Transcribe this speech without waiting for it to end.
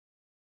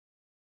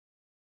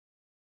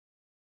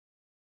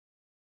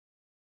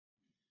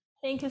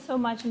Thank you so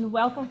much and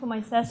welcome to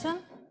my session.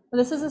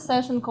 This is a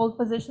session called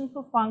Position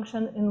for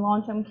Function in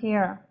Long-Term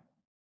Care.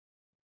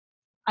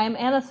 I am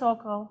Anna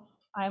Sokol.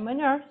 I am a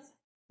nurse,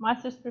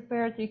 master's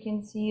prepared. You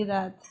can see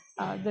that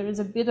there is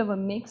a bit of a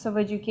mix of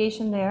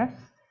education there.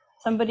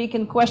 Somebody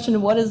can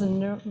question what is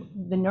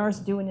the nurse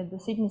doing at the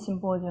Sydney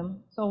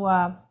Symposium. So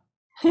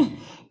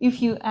if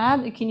you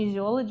add a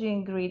kinesiology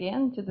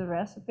ingredient to the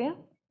recipe,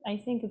 I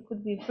think it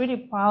could be a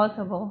pretty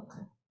palatable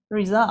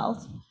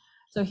result.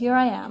 So here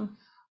I am.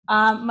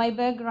 My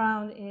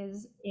background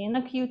is in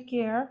acute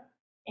care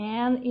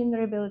and in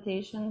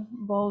rehabilitation,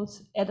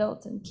 both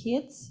adults and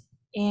kids,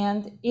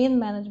 and in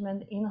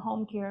management in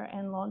home care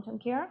and long-term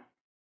care.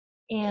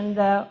 And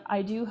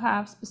I do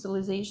have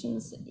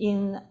specializations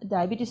in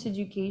diabetes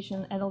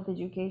education, adult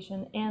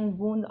education, and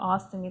wound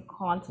ostomy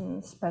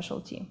continence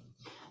specialty.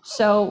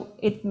 So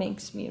it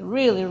makes me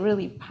really,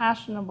 really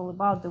passionate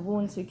about the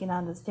wounds, you can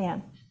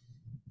understand.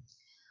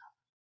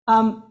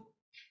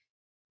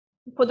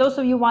 For those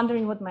of you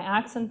wondering what my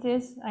accent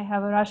is, I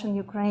have a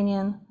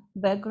Russian-Ukrainian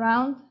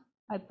background.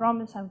 I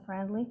promise I'm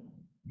friendly.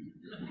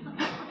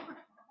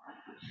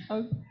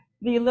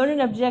 The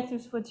learning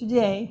objectives for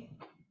today,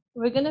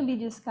 we're going to be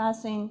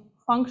discussing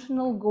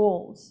functional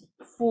goals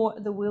for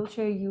the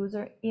wheelchair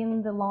user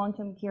in the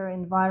long-term care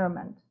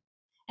environment.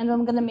 And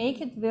I'm going to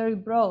make it very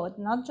broad,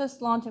 not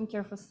just long-term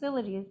care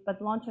facilities,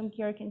 but long-term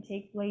care can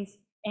take place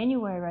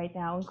anywhere right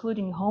now,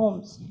 including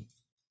homes.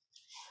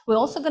 We're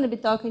also going to be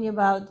talking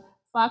about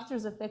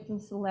factors affecting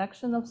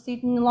selection of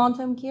seating in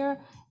long-term care,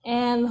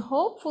 and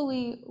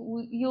hopefully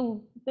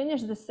you'll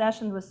finish the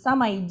session with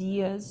some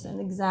ideas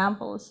and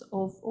examples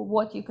of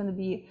what you're going to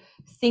be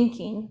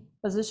thinking,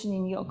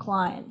 positioning your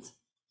client.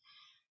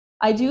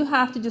 I do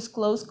have to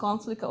disclose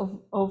conflict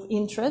of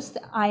interest.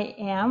 I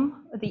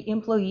am the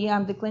employee,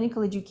 I'm the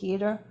clinical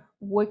educator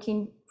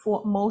working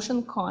for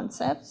Motion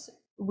Concepts,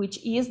 which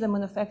is the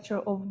manufacturer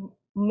of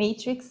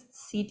matrix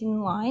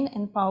seating line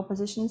and power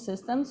position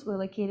systems. We're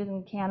located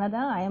in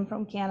Canada. I am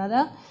from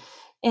Canada.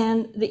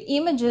 And the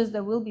images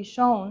that will be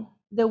shown,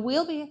 they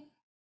will be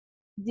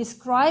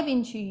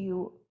describing to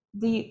you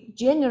the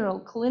general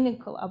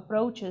clinical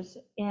approaches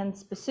and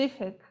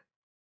specific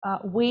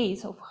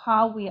ways of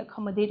how we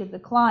accommodated the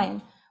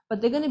client, but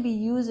they're going to be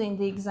using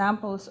the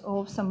examples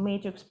of some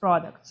matrix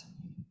products.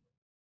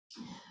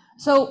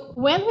 So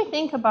when we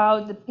think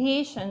about the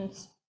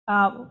patients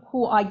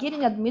who are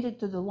getting admitted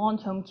to the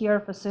long-term care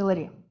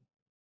facility,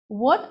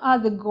 what are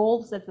the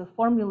goals that we're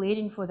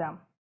formulating for them?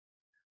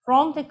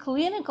 From the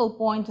clinical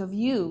point of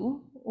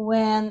view,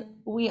 when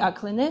we are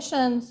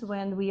clinicians,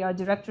 when we are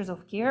directors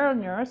of care,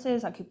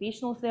 nurses,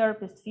 occupational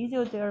therapists,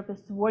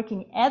 physiotherapists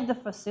working at the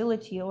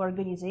facility or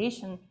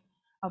organization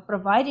of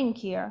providing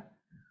care,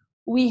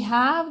 we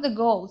have the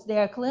goals, they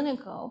are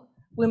clinical.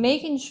 We're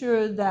making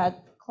sure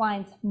that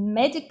clients'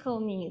 medical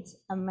needs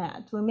are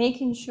met. We're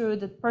making sure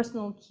that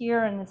personal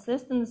care and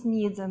assistance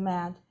needs are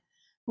met.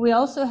 We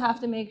also have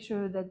to make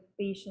sure that the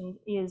patient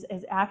is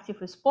as active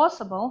as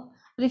possible.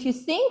 But if you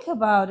think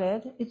about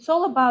it, it's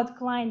all about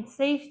client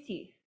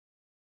safety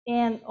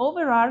and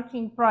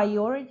overarching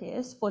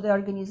priorities for the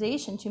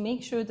organization to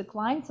make sure the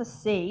clients are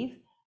safe,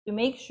 to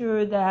make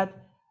sure that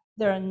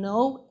there are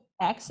no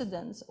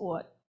accidents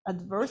or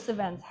adverse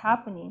events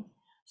happening.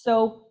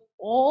 So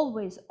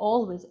always,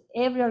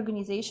 every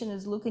organization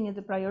is looking at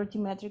the priority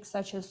metrics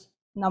such as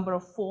number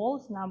of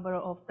falls, number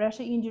of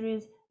pressure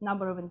injuries,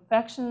 number of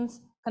infections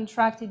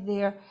contracted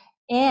there.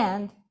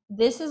 And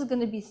this is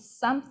going to be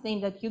something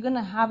that you're going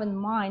to have in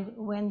mind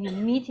when you're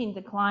meeting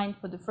the client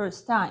for the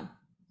first time.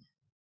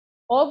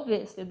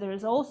 Obviously, there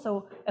is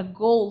also a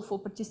goal for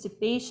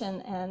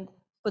participation and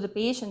for the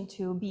patient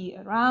to be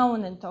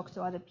around and talk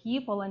to other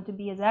people and to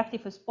be as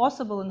active as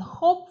possible and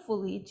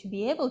hopefully to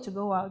be able to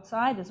go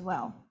outside as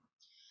well.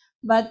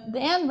 But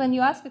then when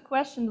you ask a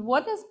question,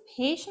 what does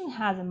patient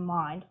have in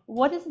mind?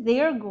 What is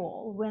their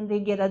goal when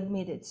they get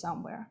admitted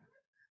somewhere?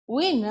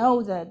 We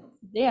know that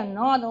they are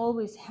not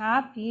always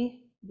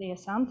happy. They are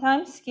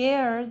sometimes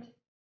scared.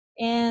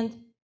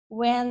 And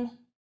when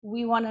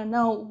we want to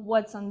know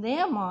what's on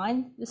their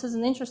mind, this is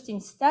an interesting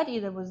study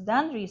that was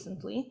done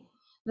recently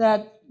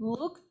that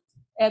looked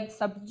at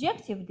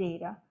subjective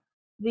data.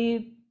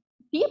 The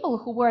people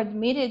who were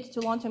admitted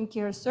to long-term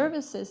care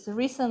services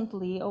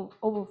recently,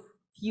 over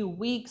few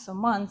weeks or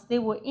months, they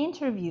were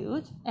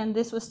interviewed, and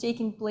this was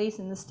taking place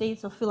in the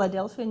states of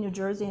Philadelphia, New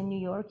Jersey, and New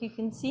York, you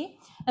can see.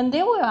 And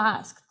they were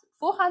asked,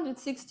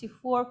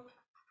 464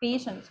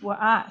 patients were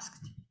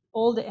asked,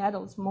 all the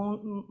adults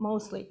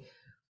mostly,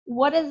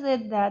 what is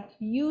it that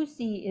you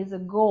see as a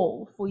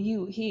goal for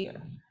you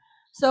here?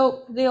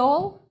 So they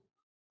all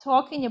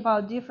talking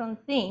about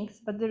different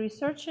things, but the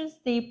researchers,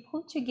 they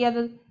put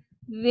together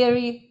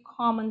very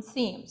common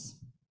themes.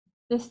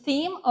 The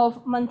theme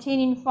of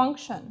maintaining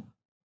function,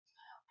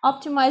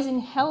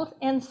 optimizing health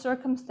and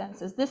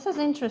circumstances. This is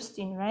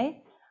interesting,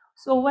 right?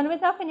 So when we're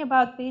talking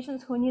about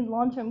patients who need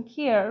long-term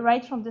care,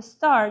 right from the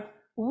start,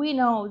 we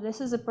know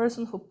this is a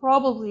person who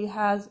probably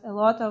has a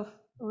lot of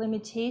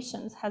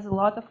limitations, has a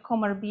lot of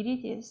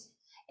comorbidities,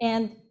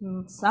 And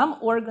some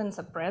organs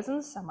are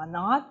present, some are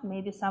not.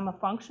 Maybe some are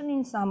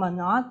functioning, some are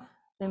not.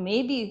 There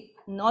may be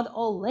not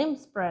all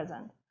limbs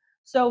present.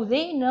 So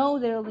they know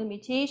their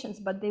limitations,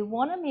 but they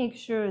want to make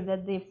sure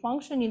that they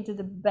function to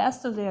the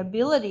best of their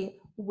ability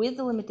with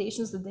the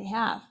limitations that they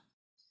have.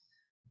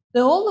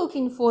 They're all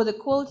looking for the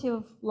quality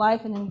of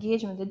life and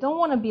engagement. They don't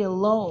want to be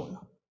alone,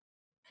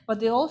 but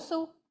they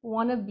also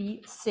want to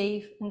be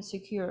safe and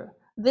secure.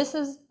 This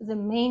is the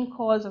main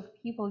cause of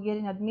people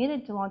getting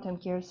admitted to long-term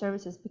care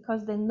services,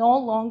 because they're no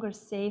longer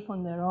safe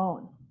on their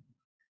own.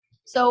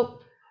 So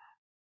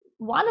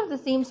one of the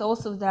themes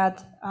also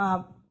that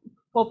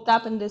popped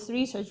up in this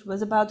research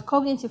was about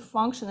cognitive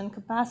function and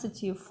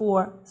capacity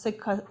for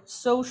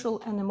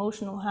psychosocial and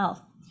emotional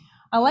health.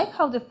 I like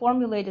how they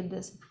formulated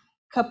this: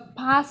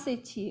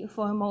 capacity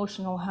for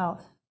emotional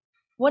health.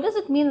 What does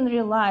it mean in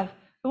real life?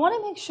 We want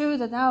to make sure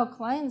that our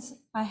clients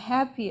are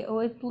happy,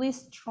 or at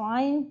least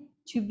trying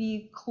to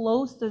be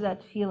close to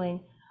that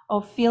feeling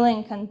of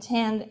feeling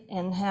content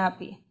and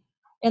happy.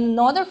 And in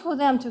order for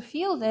them to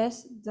feel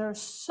this, there are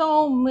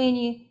so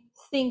many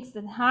things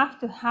that have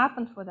to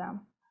happen for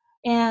them.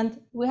 And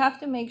we have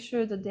to make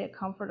sure that they're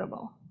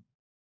comfortable.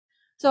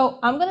 So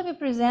I'm going to be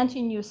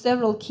presenting you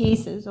several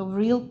cases of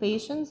real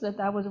patients that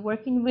I was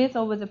working with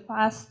over the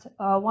past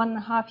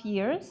 1.5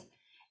 years.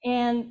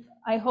 And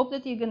I hope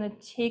that you're going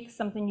to take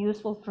something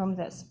useful from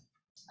this.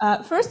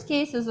 First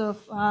case is of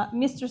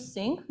Mr.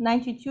 Singh,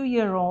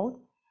 92-year-old.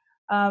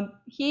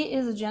 He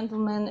is a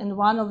gentleman in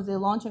one of the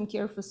long-term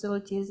care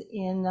facilities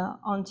in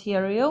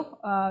Ontario,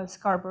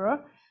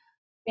 Scarborough.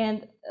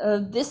 And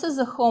this is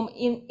a home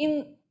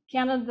in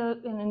Canada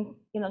and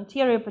in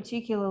Ontario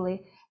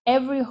particularly.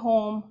 Every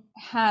home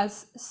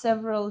has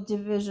several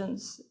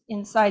divisions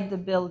inside the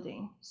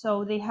building.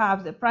 So they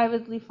have the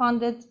privately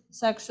funded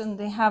section,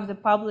 they have the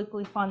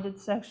publicly funded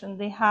section,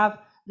 they have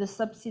the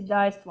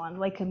subsidized one,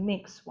 like a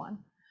mixed one.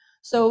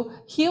 So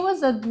he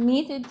was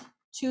admitted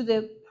to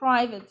the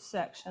private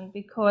section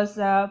because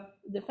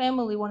the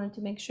family wanted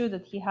to make sure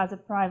that he has a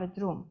private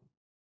room.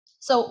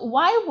 So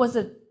why was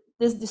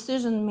this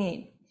decision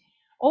made?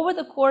 Over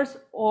the course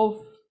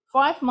of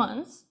 5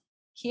 months,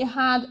 he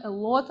had a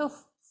lot of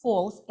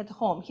falls at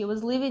home. He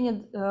was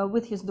living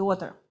with his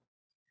daughter.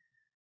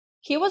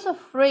 He was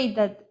afraid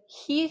that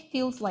he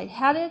feels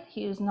lightheaded,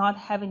 he is not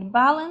having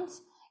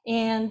balance,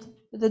 and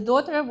the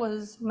daughter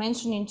was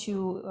mentioning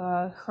to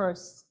her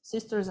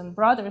sisters and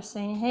brothers,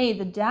 saying, hey,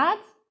 the dad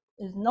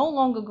is no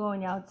longer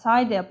going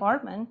outside the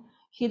apartment.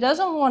 He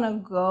doesn't want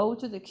to go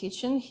to the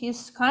kitchen.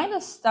 He's kind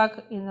of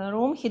stuck in the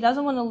room. He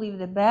doesn't want to leave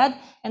the bed,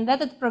 and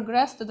that it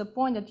progressed to the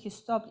point that he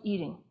stopped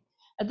eating.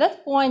 At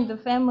that point, the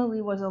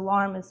family was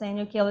alarmed and saying,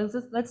 okay,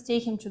 let's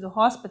take him to the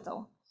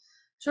hospital.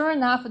 Sure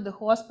enough, at the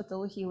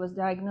hospital, he was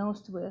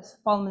diagnosed with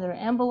pulmonary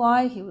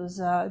emboli. He was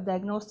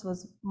diagnosed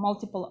with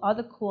multiple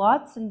other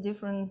clots in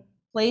different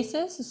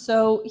places.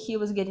 So he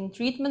was getting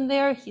treatment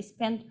there. He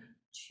spent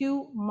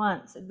 2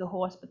 months at the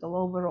hospital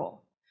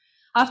overall.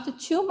 After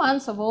 2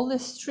 months of all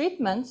these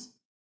treatments,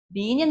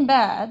 being in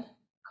bed,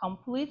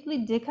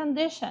 completely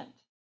deconditioned,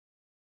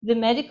 the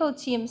medical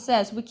team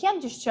says, we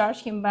can't discharge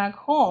him back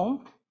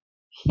home.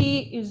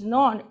 He is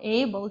not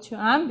able to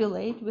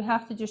ambulate. We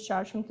have to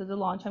discharge him to the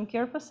long-term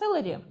care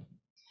facility.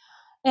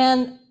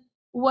 And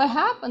what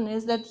happened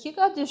is that he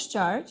got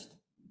discharged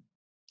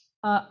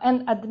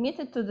and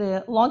admitted to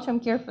the long-term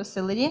care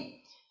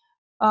facility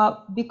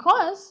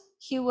because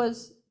he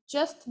was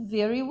just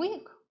very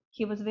weak.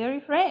 He was very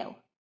frail.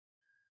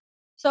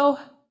 So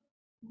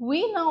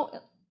we know,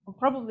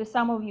 probably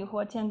some of you who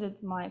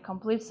attended my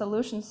complete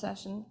solution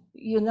session,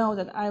 you know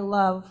that I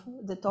love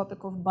the topic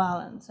of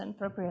balance and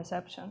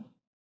proprioception.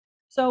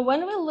 So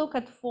when we look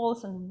at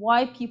falls and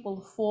why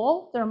people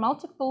fall, there are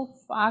multiple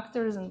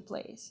factors in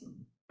place.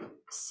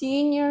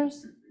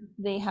 Seniors,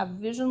 they have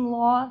vision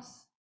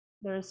loss,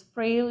 there's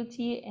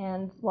frailty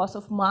and loss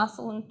of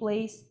muscle in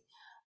place.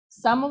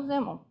 Some of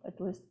them, or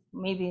at least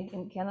maybe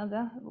in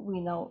Canada, we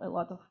know a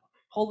lot of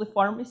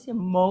polypharmacy.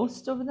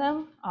 Most of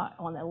them are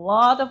on a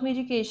lot of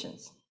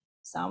medications.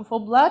 Some for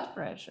blood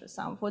pressure,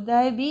 some for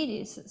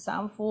diabetes,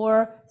 some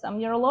for some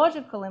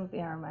neurological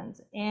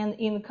impairments. And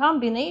in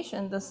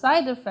combination, the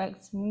side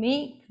effects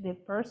make the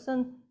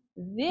person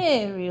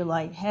very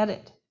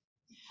lightheaded.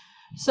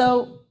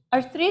 So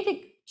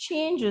arthritic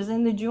changes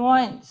in the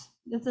joints,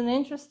 that's an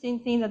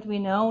interesting thing that we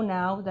know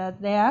now,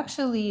 that they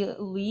actually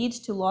lead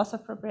to loss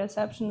of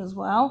proprioception as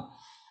well.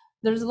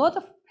 There's a lot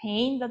of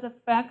pain that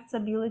affects the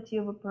ability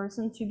of a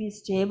person to be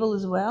stable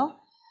as well.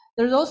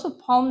 There's also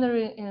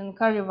pulmonary and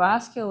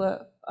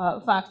cardiovascular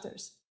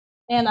factors.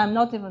 And I'm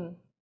not even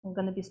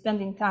going to be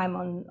spending time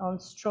on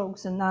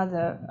strokes and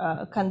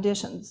other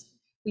conditions.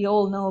 We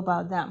all know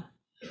about them.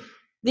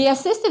 The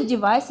assistive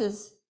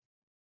devices,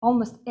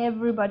 almost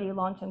everybody in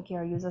long-term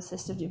care uses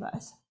assistive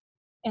device.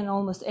 And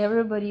almost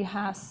everybody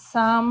has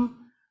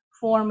some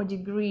form or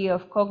degree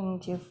of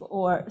cognitive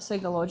or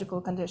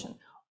psychological condition.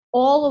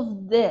 All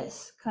of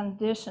these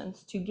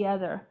conditions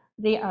together,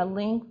 they are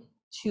linked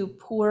to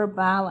poor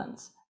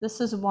balance. This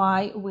is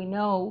why we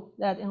know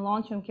that in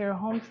long-term care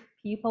homes,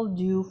 people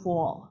do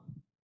fall.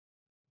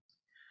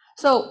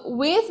 So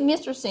with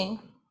Mr. Singh,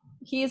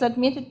 he is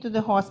admitted to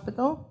the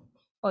hospital,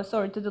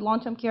 to the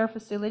long-term care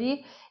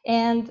facility.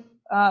 And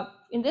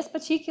in this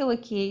particular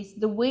case,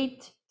 the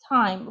wait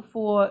time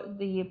for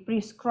the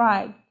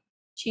prescribed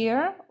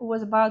chair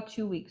was about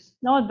 2 weeks.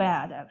 Not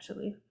bad,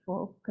 actually,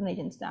 for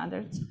Canadian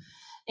standards.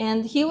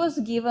 And he was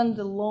given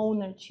the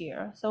loaner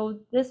chair. So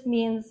this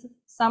means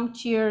some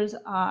chairs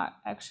are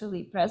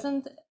actually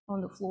present on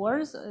the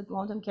floors at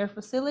long-term care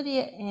facility,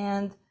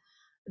 and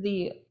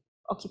the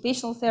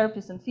occupational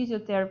therapists and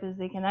physiotherapists,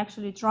 they can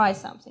actually try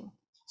something.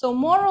 So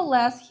more or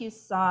less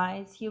his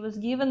size, he was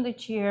given the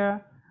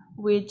chair,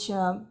 which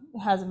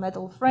has a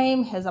metal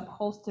frame, has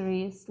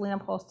upholstery, slim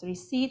upholstery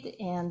seat,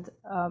 and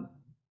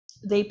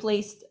they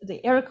placed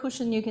the air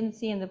cushion, you can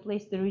see, and they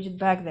placed the rigid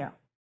back there.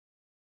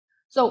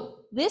 So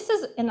this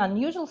is an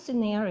unusual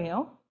scenario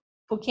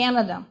for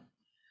Canada.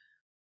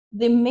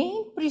 The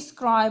main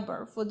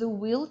prescriber for the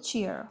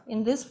wheelchair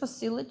in this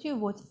facility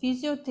was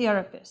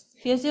physiotherapists.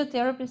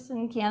 Physiotherapists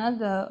in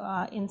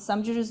Canada, in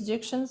some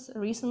jurisdictions,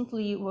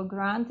 recently were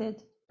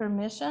granted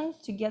permission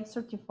to get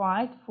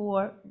certified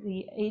for the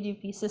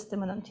ADP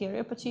system in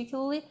Ontario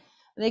particularly.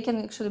 They can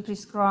actually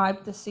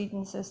prescribe the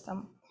seating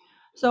system.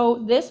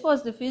 So this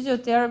was the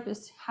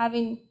physiotherapist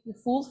having the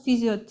full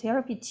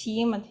physiotherapy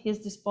team at his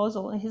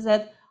disposal. And he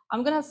said,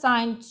 I'm going to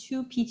assign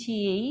 2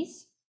 PTAs,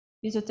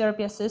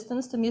 physiotherapy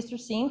assistants, to Mr.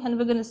 Singh, and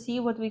we're going to see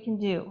what we can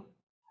do.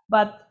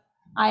 But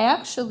I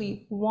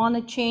actually want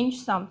to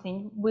change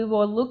something. We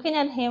were looking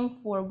at him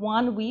for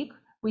 1 week.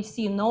 We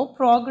see no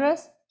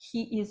progress.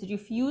 He is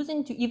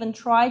refusing to even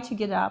try to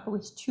get up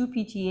with 2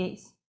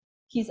 PTAs.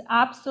 He's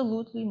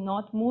absolutely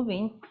not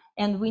moving,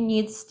 and we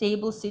need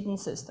stable seating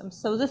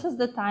systems. So this is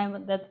the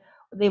time that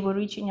they were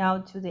reaching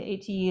out to the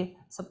ATE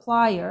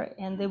supplier,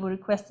 and they were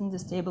requesting the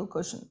stable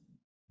cushion.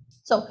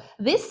 So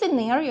this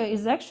scenario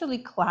is actually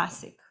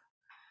classic.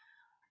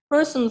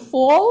 Person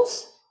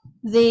falls,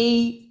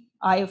 they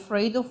are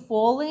afraid of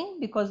falling.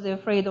 Because they're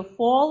afraid of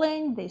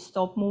falling, they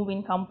stop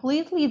moving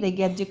completely, they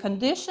get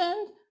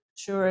deconditioned.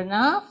 Sure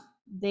enough,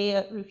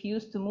 they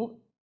refuse to move.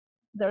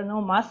 There are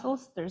no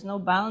muscles, there's no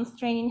balance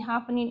training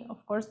happening.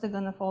 Of course, they're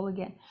gonna fall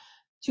again.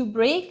 To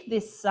break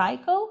this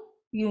cycle,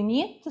 you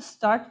need to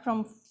start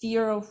from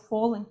fear of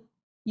falling.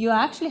 You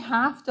actually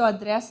have to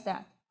address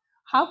that.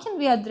 How can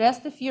we address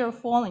the fear of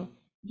falling?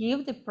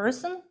 Give the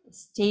person a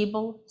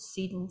stable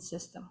seating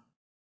system.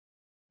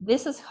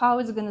 This is how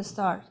it's gonna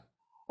start.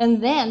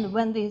 And then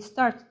when they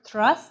start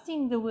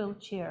trusting the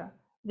wheelchair,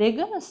 they're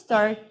gonna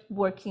start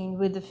working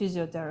with the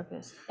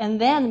physiotherapist. And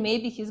then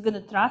maybe he's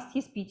gonna trust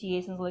his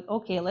PTAs and like,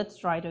 okay, let's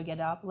try to get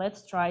up,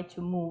 let's try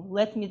to move,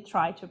 let me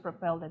try to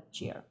propel that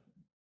chair.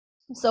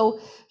 So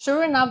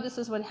sure enough, this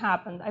is what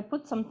happened. I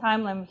put some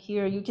timeline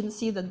here. You can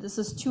see that this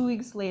is 2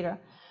 weeks later.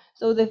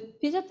 So the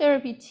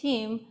physiotherapy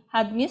team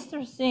had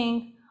Mr.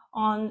 Singh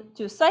on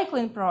to a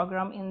cycling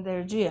program in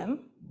their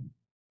gym.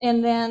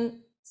 And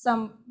then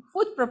some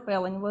foot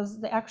propelling was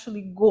the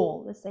actually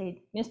goal. They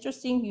say, Mr.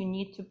 Singh, you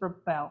need to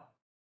propel.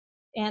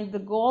 And the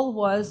goal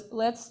was,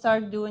 let's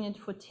start doing it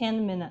for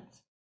 10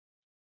 minutes.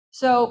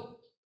 So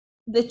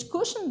the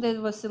cushion they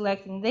were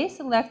selecting, they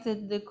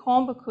selected the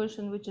combo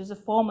cushion, which is a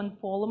foam and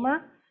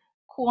polymer,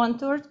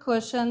 contoured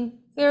cushion,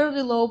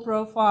 fairly low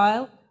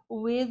profile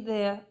with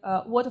the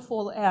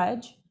waterfall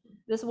edge.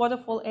 This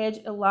waterfall edge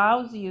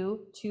allows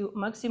you to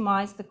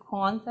maximize the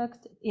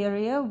contact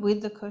area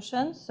with the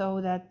cushion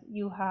so that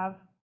you have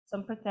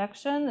some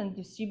protection and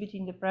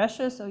distributing the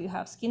pressure, so you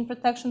have skin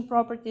protection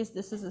properties.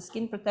 This is a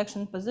skin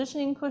protection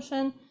positioning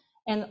cushion,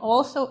 and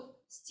also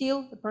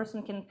still the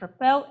person can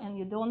propel, and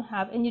you don't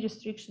have any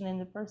restriction in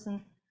the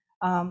person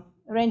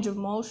range of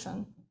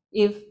motion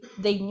if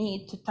they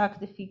need to tuck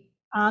the feet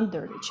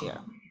under the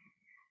chair.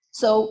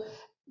 So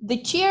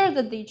the chair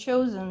that they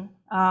chosen,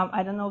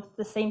 I don't know if it's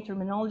the same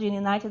terminology in the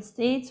United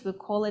States, we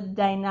call it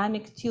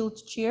dynamic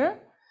tilt chair.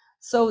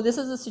 So this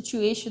is a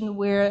situation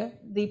where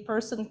the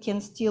person can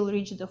still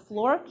reach the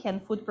floor, can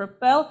foot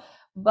propel,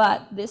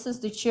 but this is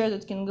the chair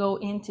that can go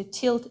into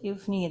tilt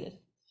if needed.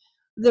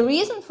 The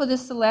reason for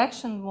this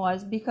selection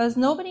was because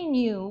nobody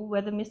knew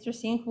whether Mr.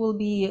 Singh will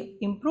be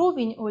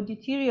improving or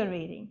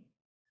deteriorating.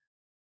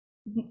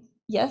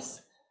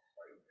 Yes?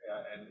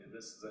 And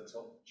this is a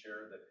tilt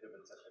chair that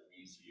pivots at the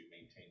knee, so you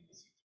maintain the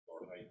seat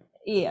floor height.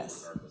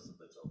 Yes. Regardless of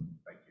the tilt.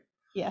 Thank you.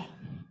 Yeah,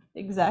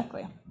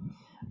 exactly.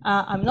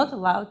 I'm not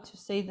allowed to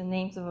say the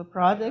names of a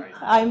product.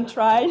 I'm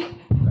trying. I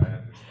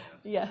understand.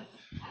 Yes.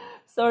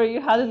 Sorry, you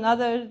had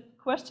another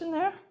question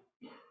there?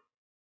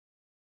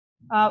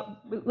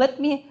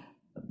 Let me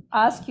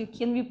ask you,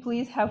 can we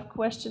please have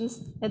questions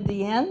at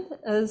the end?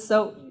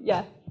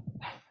 Yeah,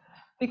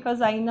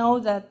 because I know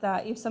that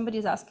if somebody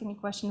is asking a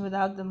question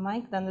without the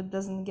mic, then it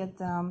doesn't get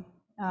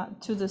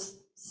to the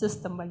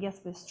system. I guess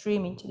we're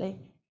streaming today.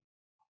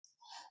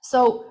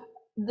 So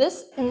in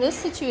this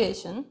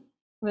situation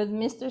with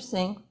Mr.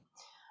 Singh,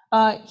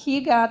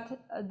 he got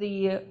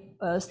the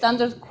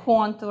standard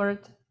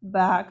contoured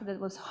back that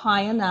was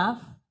high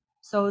enough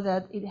so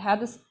that it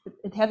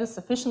had a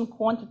sufficient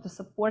contour to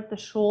support the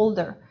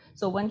shoulder.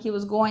 So when he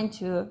was going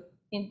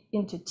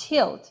into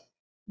tilt,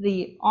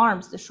 the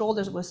arms, the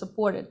shoulders were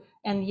supported.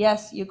 And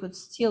yes, you could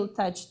still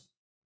touch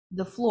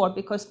the floor,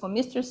 because for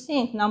Mr.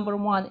 Singh, number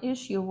one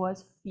issue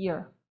was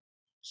fear.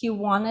 He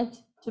wanted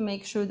to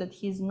make sure that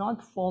he's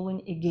not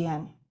falling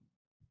again.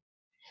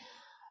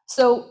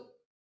 So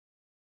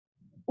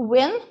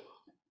when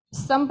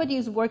somebody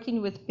is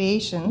working with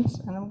patients,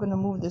 and I'm going to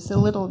move this a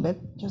little bit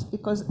just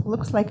because it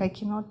looks like I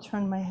cannot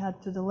turn my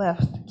head to the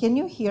left. Can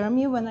you hear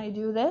me when I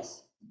do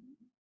this?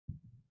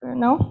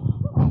 No?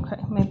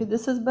 Okay, maybe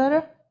this is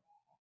better.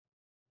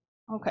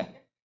 Okay.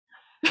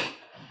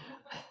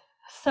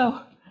 So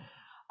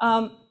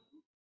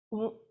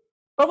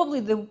probably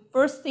the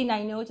first thing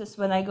I noticed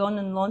when I go in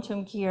a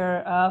long-term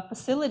care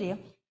facility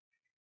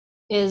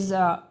is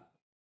a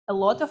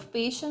lot of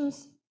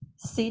patients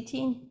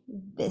sitting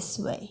this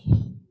way.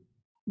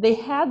 The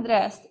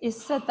headrest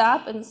is set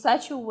up in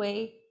such a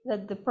way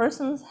that the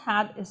person's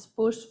head is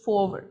pushed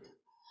forward.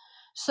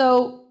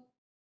 So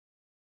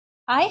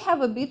I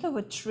have a bit of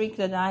a trick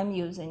that I'm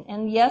using,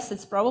 and yes,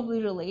 it's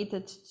probably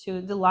related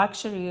to the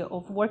luxury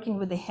of working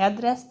with a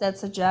headrest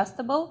that's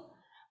adjustable.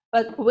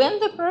 But when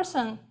the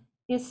person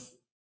is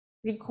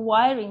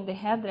requiring the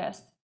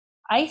headrest,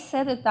 I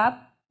set it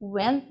up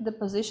when the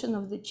position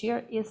of the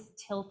chair is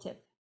tilted.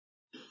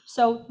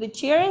 So the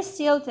chair is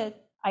tilted,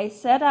 I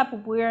set up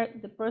where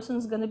the person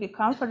is going to be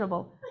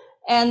comfortable.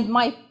 And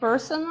my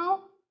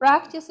personal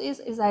practice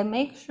is I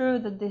make sure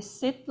that they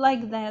sit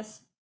like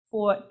this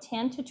for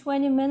 10 to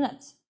 20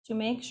 minutes to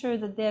make sure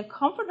that they're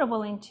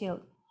comfortable in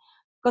tilt.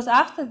 Because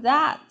after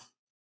that,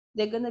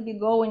 they're going to be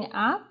going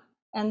up,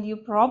 and you're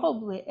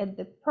probably at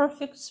the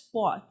perfect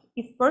spot.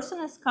 If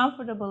person is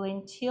comfortable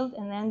in tilt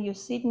and then you're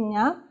sitting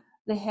up,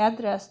 the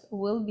headrest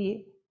will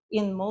be,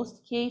 in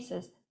most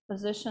cases,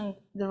 positioned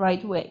the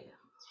right way.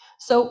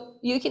 So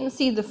you can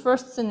see the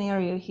first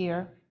scenario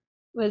here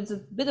with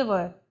a bit of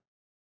an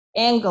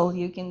angle.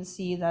 You can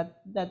see that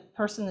that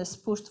person is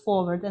pushed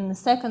forward. And the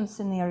second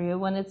scenario,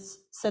 when it's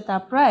set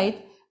up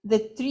right, the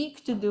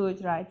trick to do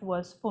it right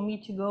was for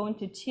me to go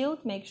into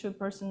tilt, make sure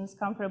person is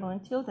comfortable in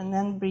tilt, and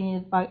then bring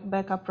it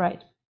back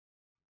upright.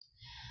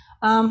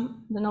 I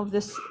don't know if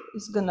this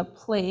is gonna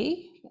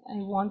play. I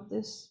want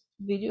this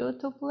video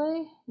to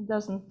play. It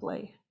doesn't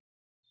play.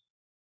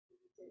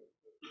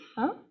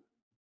 Huh?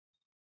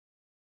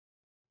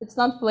 It's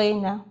not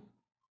playing now.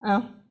 Oh.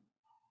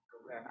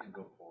 Go back and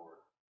go forward.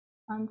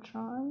 I'm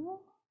trying.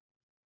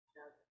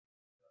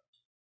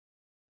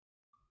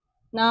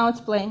 Now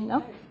it's playing.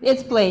 No,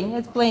 it's playing.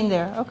 It's playing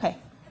there. Okay,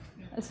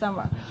 it's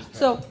somewhere.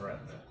 So,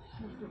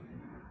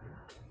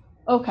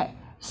 okay.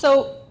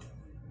 So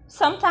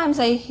sometimes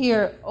I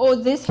hear, "Oh,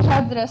 this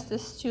headrest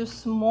is too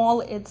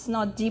small. It's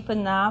not deep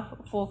enough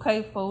for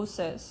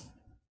kyphosis."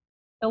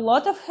 A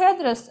lot of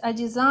headrests are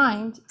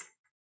designed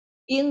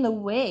in the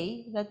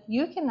way that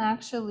you can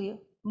actually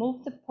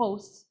move the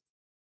posts,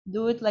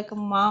 do it like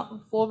a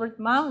forward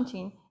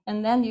mounting,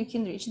 and then you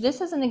can reach.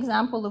 This is an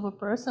example of a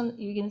person.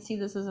 You can see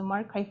this is a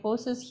marked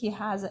kyphosis. He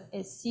has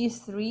a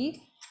C3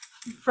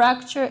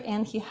 fracture,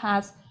 and he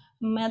has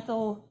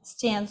metal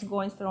stands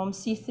going from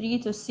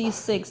C3 to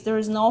C6. There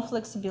is no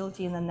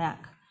flexibility in the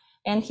neck,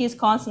 and he's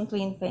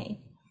constantly in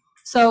pain.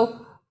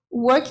 So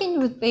working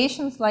with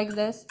patients like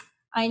this,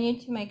 I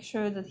need to make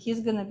sure that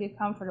he's going to be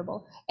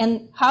comfortable.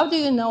 And how do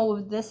you know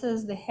if this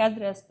is the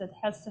headrest that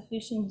has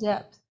sufficient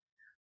depth?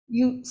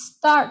 You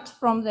start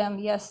from them,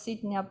 yes,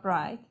 sitting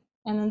upright.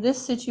 And in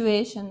this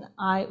situation,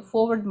 I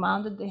forward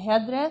mounted the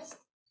headrest,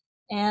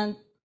 and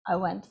I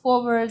went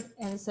forward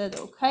and said,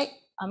 okay,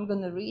 I'm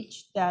going to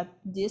reach that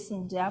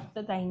decent depth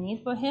that I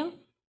need for him.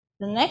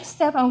 The next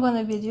step I'm going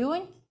to be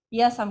doing,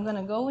 yes, I'm going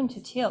to go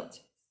into tilt,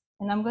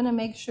 and I'm going to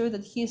make sure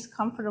that he's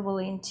comfortable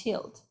in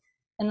tilt.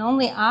 And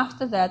only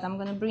after that, I'm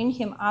going to bring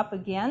him up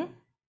again.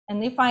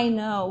 And if I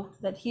know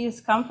that he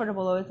is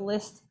comfortable, or at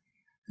least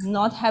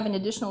not having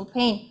additional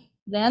pain,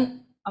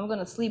 then I'm going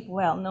to sleep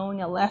well,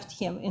 knowing I left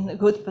him in a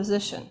good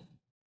position.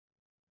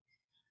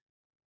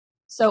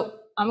 So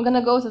I'm going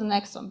to go to the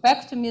next one.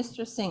 Back to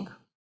Mr. Singh.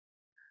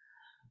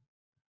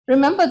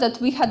 Remember that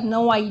we had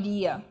no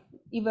idea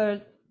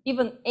even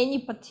any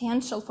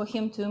potential for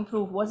him to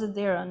improve, was it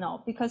there or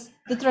not? Because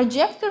the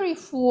trajectory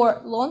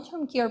for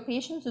long-term care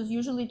patients is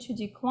usually to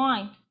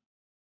decline.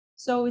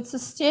 So it's a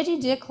steady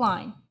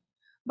decline.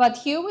 But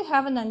here we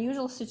have an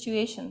unusual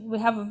situation. We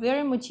have a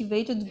very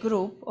motivated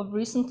group of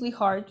recently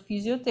hired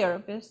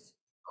physiotherapists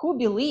who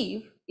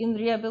believe in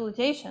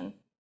rehabilitation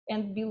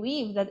and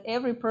believe that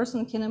every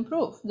person can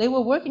improve. They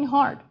were working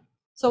hard.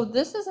 So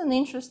this is an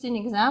interesting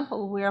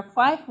example where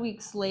 5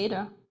 weeks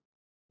later,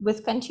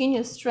 with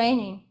continuous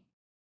training,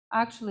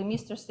 actually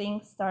Mr.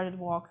 Singh started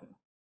walking.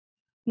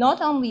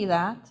 Not only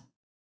that,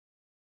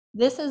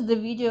 this is the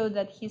video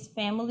that his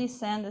family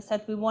sent. They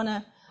said,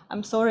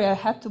 I'm sorry, I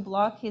had to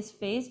block his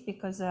face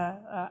because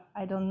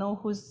I don't know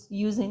who's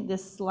using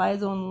this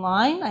slides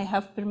online. I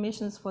have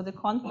permissions for the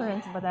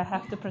conference, but I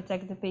have to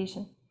protect the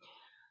patient.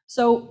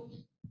 So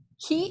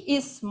he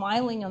is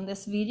smiling on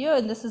this video,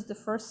 and this is the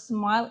first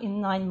smile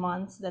in 9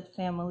 months that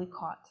family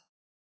caught.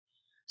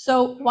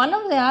 So one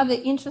of the other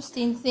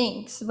interesting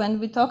things when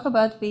we talk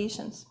about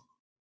patients,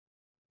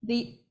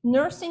 The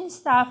nursing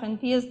staff and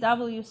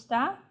PSW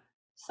staff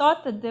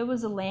thought that there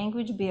was a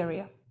language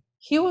barrier.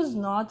 He was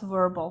not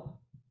verbal.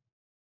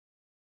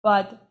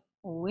 But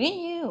we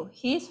knew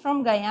he's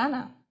from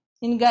Guyana.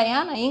 In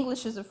Guyana,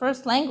 English is the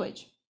first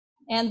language.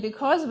 And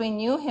because we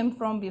knew him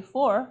from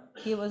before,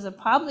 he was a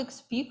public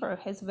speaker,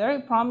 his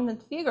very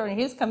prominent figure in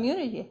his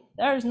community.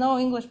 There is no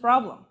English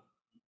problem.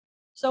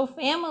 So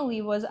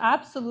family was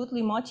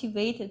absolutely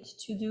motivated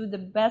to do the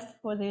best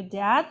for their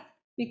dad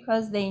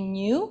because they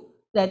knew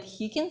that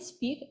he can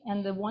speak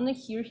and they want to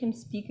hear him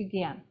speak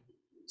again.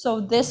 So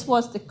this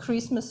was the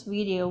Christmas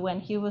video when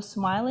he was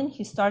smiling,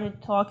 he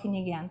started talking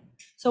again.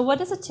 So what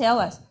does it tell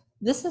us?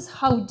 This is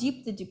how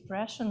deep the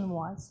depression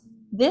was.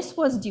 This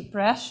was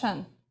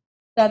depression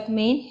that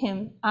made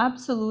him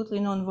absolutely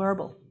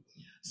nonverbal.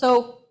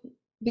 So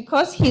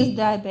because he's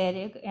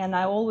diabetic, and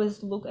I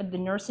always look at the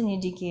nursing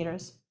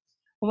indicators,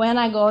 when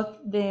I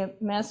got the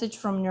message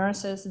from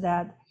nurses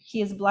that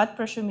his blood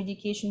pressure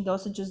medication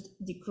dosages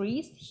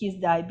decreased, his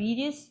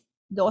diabetes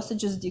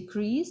dosages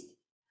decreased,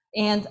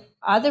 and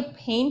other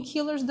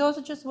painkillers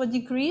dosages were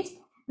decreased,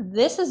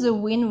 this is a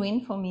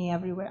win-win for me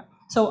everywhere.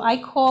 So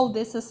I call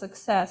this a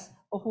success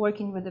of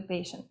working with the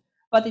patient.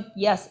 But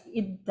yes,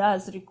 it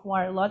does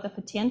require a lot of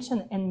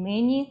attention and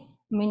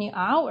many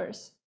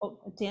hours of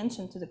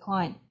attention to the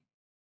client.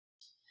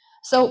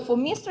 So for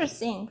Mr.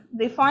 Singh,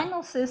 the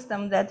final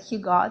system that he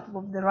got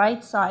with the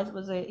right size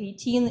was an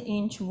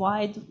 18-inch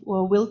wide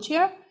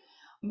wheelchair.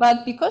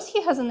 But because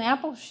he has an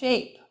apple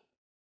shape,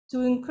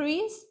 to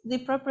increase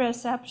the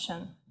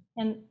proprioception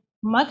and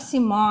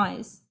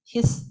maximize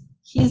his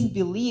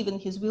belief in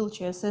his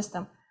wheelchair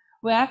system,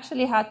 we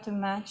actually had to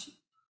match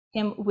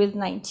him with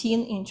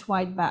 19-inch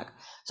wide back.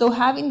 So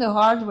having the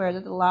hardware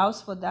that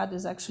allows for that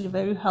is actually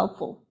very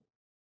helpful.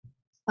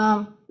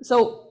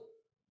 So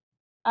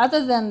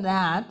other than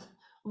that,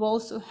 we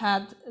also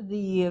had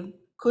the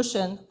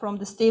cushion from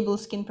the stable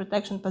skin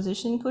protection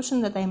positioning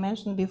cushion that I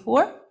mentioned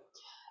before,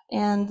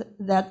 and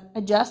that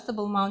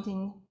adjustable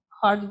mounting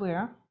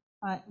hardware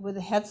with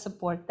a head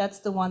support, that's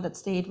the one that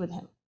stayed with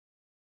him.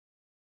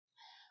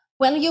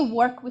 When you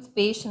work with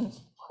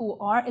patients who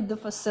are at the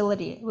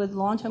facility with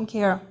long-term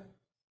care,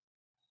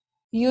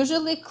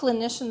 usually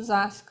clinicians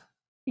ask,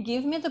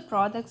 give me the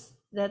products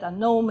that are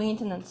no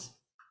maintenance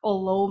or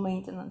low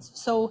maintenance.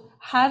 So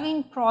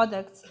having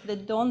products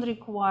that don't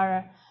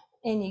require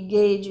any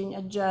gauging,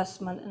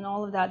 adjustment, and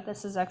all of that,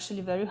 this is actually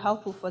very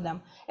helpful for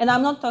them. And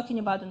I'm not talking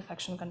about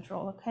infection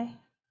control, okay?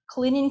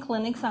 Cleaning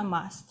clinics are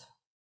must,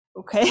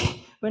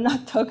 okay? We're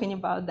not talking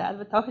about that.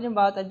 We're talking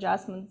about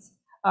adjustments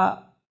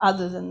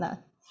other than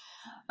that.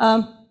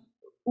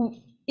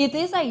 It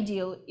is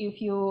ideal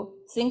if you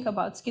think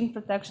about skin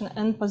protection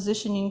and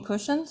positioning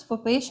cushions for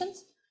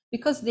patients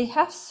because they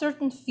have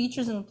certain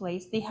features in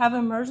place. They have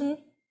immersion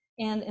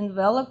and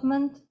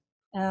envelopment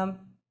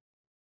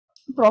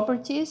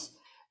properties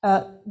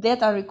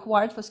that are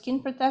required for skin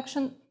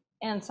protection,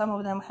 and some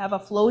of them have a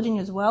floating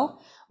as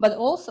well, but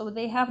also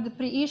they have the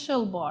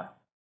pre-ischial bar.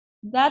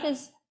 That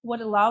is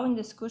what allowing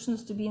these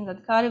cushions to be in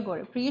that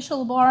category.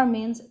 Pre-ischial bar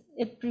means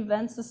it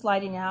prevents the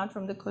sliding out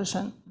from the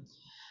cushion.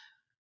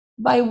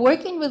 By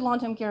working with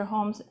long-term care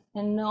homes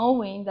and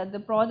knowing that the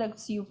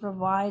products you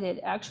provided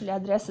actually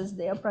addresses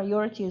their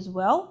priority as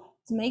well,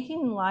 it's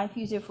making life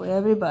easier for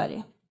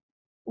everybody.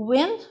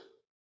 When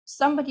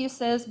somebody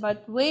says,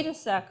 but wait a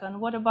second,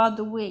 what about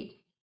the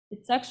weight?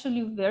 It's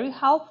actually very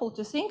helpful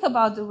to think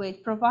about the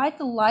weight, provide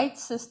the light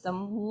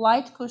system,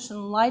 light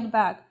cushion, light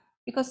back,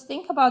 because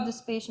think about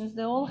these patients,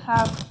 they all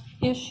have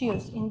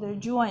issues in their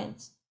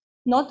joints.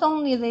 Not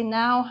only they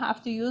now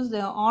have to use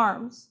their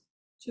arms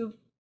to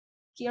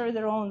carry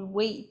their own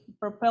weight,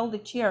 propel the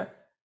chair.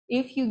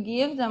 If you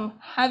give them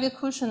heavy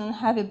cushion and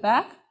heavy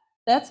back,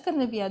 that's going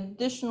to be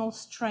additional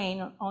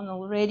strain on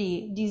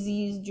already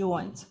diseased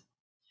joints.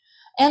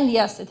 And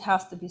yes, it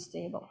has to be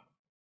stable.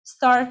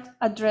 Start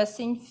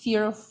addressing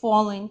fear of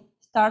falling,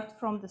 start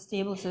from the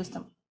stable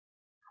system.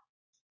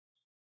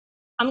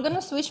 I'm going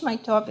to switch my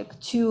topic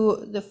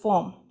to the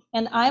foam,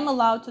 and I'm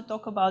allowed to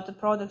talk about the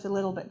product a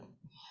little bit.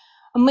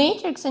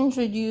 Matrix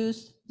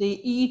introduced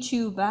the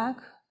E2 back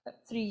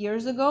 3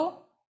 years ago,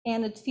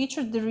 and it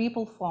featured the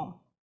Ripple foam.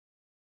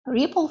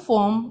 Ripple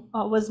foam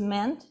was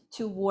meant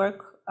to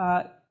work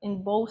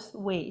in both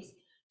ways,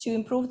 to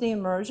improve the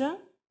immersion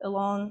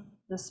along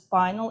the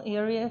spinal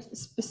area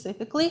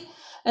specifically,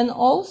 and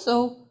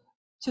also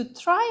to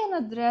try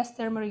and address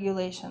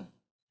thermoregulation.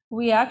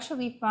 We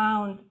actually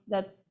found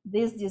that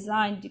this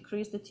design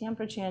decreased the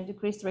temperature and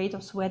decreased rate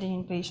of sweating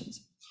in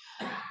patients.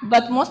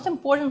 But most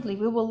importantly,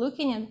 we were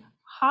looking at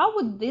how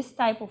would this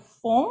type of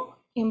foam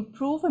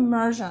improve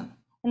immersion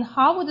and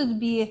how would it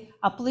be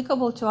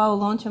applicable to our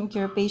long-term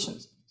care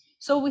patients.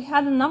 So we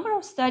had a number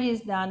of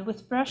studies done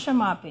with pressure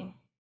mapping.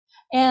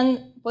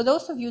 And for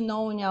those of you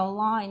knowing our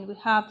line, we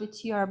have the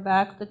TR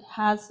back that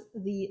has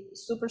the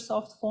super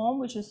soft foam,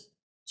 which is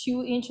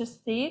 2 inches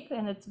thick,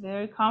 and it's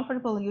very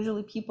comfortable.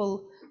 Usually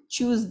people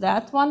choose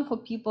that one for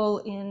people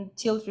in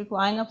tilt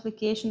recline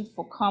application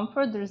for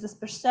comfort. There's this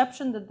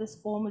perception that this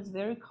foam is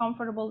very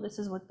comfortable. This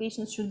is what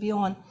patients should be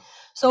on.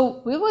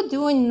 So we were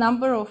doing a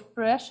number of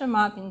pressure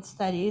mapping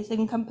studies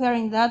and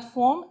comparing that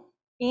foam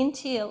in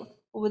tilt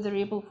with the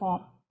Ripple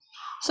foam.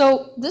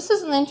 So this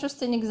is an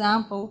interesting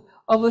example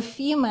of a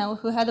female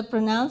who had a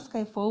pronounced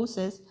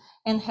kyphosis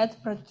and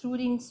had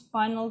protruding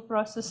spinal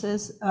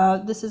processes.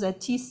 This is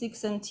at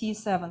T6 and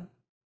T7.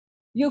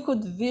 You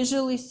could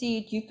visually see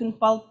it, you can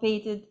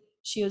palpate it.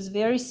 She was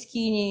very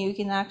skinny. You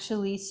can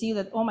actually see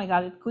that, oh my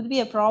God, it could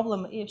be a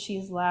problem if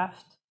she's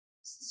left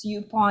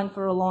supine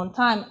for a long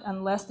time,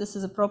 unless this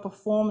is a proper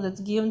foam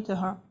that's given to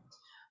her.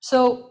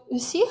 So you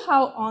see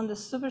how on the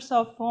super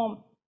soft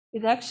foam,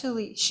 it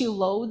actually, she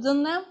loads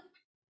on them.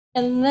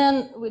 And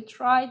then we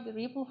tried the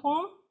Ripple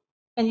foam,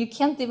 and you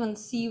can't even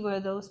see where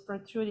those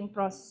protruding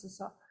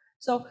processes are.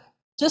 So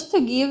just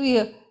to give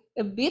you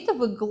a bit of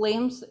a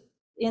glimpse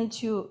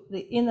into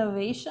the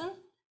innovation,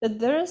 that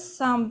there is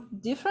some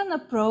different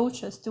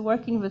approaches to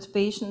working with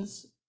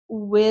patients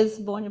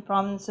with bony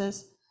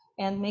prominences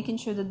and making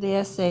sure that they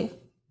are safe.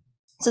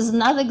 This is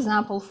another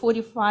example,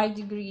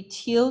 45-degree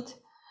tilt.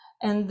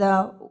 And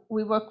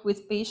we work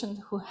with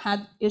patients who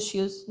had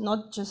issues,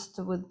 not just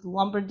with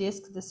lumbar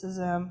disc. This is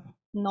a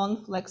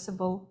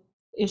non-flexible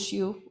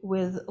issue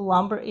with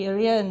lumbar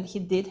area, and he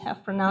did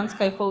have pronounced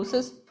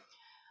kyphosis.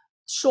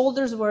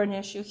 Shoulders were an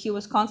issue. He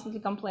was constantly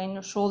complaining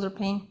of shoulder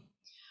pain.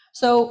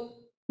 So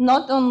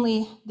not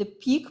only the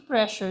peak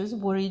pressures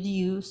were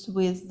reduced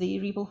with the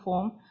Ripple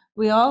foam,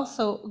 we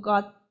also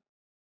got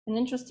an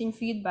interesting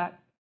feedback.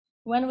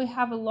 When we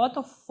have a lot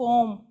of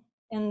foam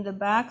in the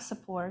back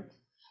support,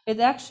 it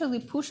actually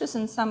pushes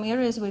in some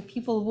areas where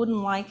people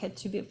wouldn't like it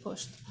to be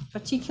pushed,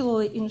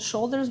 particularly in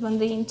shoulders when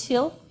they in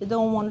tilt, they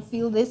don't want to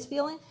feel this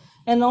feeling,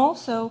 and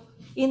also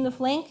in the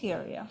flank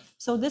area.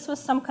 So this was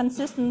some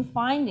consistent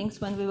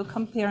findings when we were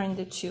comparing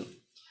the two.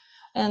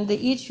 And the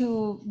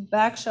E2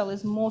 back shell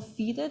is more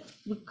fitted.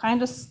 We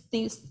kind of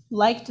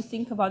like to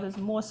think about it as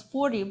more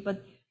sporty,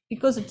 but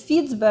because it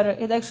feeds better,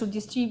 it actually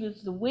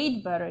distributes the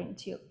weight better in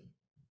tilt.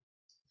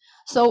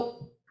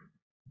 So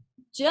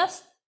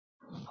just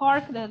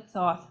park that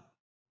thought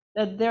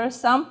that there are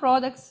some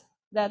products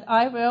that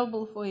are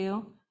available for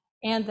you,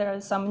 and there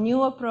are some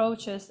new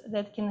approaches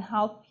that can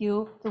help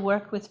you to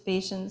work with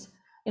patients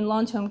in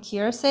long-term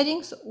care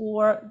settings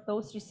or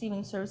those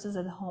receiving services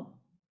at home.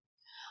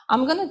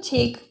 I'm going to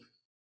take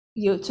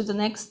you to the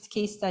next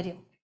case study.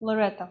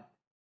 Loretta.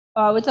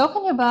 We're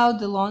talking about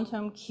the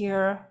long-term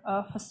care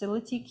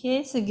facility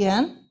case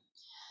again.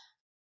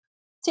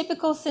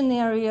 Typical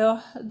scenario,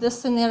 this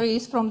scenario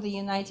is from the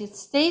United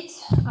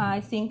States.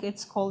 I think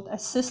it's called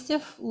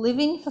assistive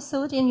living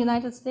facility in the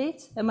United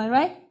States. Am I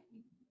right?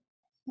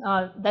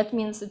 That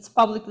means it's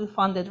publicly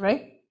funded,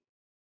 right?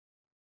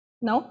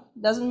 No,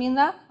 doesn't mean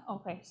that?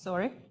 Okay,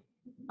 sorry.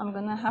 I'm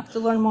gonna have to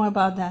learn more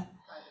about that.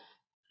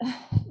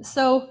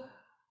 So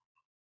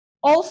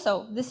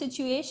also the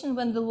situation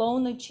when the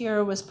loaner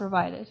chair was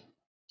provided.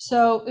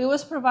 So it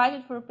was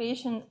provided for a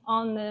patient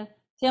on a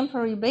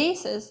temporary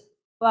basis,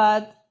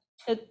 but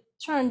it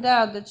turned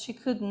out that she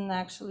couldn't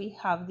actually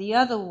have the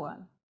other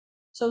one.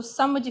 So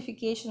some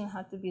modification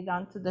had to be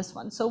done to this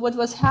one. So what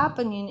was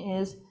happening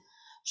is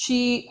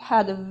she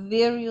had a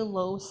very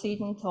low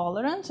seating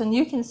tolerance, and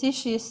you can see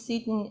she is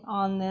sitting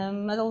on a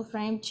metal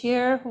frame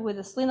chair with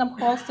a sling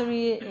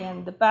upholstery,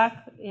 and the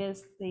back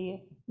is the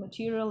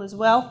material as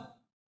well.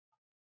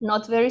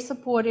 Not very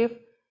supportive.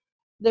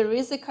 There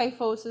is a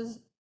kyphosis,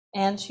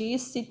 and she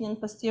is sitting in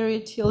posterior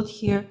tilt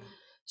here.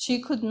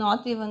 She could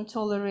not even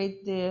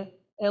tolerate the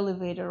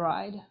elevator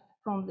ride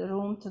from the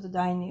room to the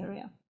dining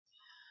area.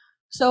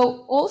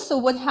 So also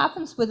what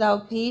happens with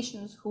our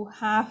patients who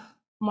have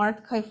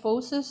marked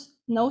kyphosis,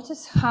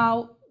 notice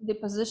how the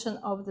position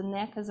of the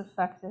neck is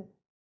affected.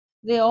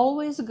 They're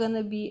always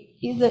gonna be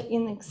either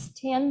in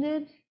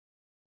extended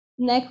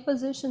neck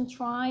position,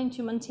 trying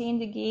to maintain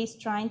the gaze,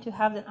 trying to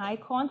have the eye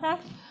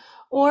contact,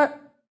 or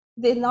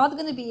they're not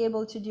going to be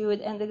able to do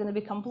it, and they're going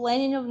to be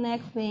complaining of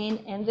neck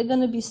pain, and they're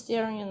going to be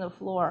staring on the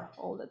floor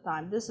all the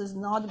time. This is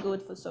not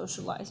good for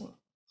socializing.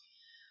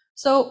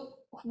 So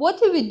what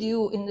do we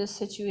do in this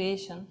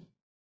situation?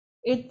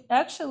 It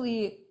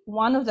actually,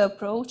 one of the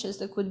approaches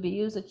that could be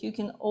used, that you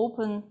can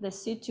open the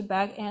sit to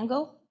back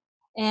angle,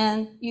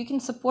 and you can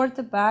support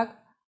the back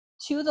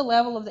to the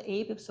level of the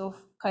apex of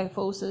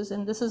kyphosis,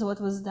 and this is what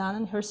was done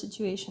in her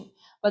situation.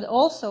 But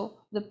also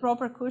the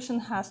proper cushion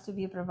has to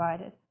be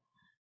provided.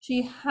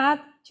 She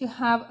had to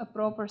have a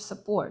proper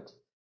support,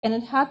 and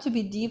it had to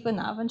be deep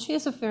enough, and she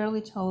is a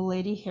fairly tall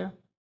lady here.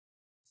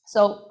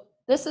 So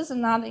this is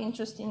another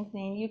interesting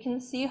thing. You can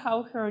see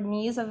how her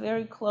knees are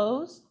very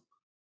close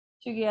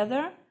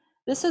together.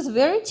 This is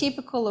very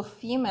typical of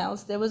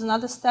females. There was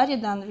another study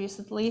done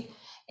recently,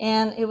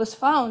 and it was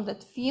found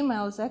that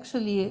females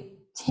actually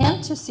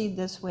tend to sit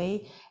this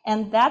way,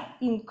 and that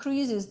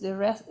increases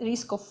the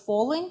risk of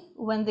falling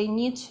when they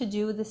need to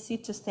do the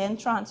sit to stand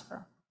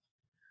transfer.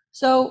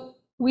 So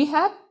we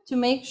had to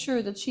make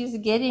sure that she's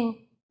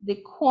getting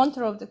the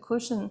contour of the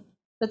cushion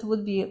that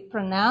would be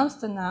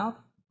pronounced enough,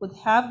 would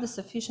have the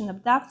sufficient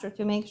abductor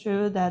to make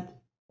sure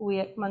that we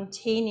are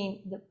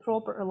maintaining the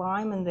proper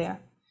alignment there.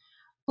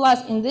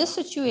 Plus, in this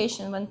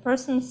situation, when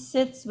person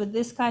sits with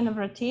this kind of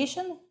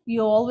rotation,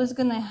 you're always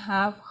going to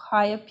have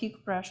higher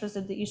peak pressures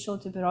at the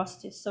ischial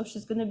tuberosity. So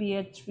she's going to be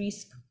at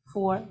risk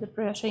for the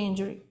pressure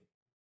injury.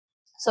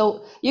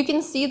 So you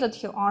can see that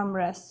her arm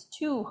rests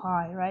too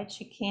high, right?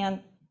 She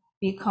can't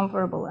be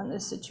comfortable in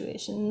this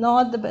situation.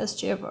 Not the best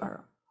chair for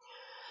her.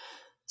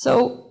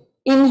 So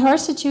in her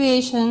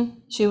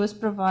situation, she was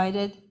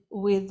provided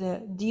with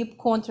the deep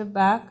contour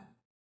back,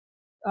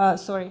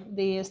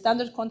 the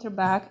standard contour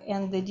back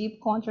and the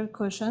deep contour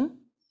cushion.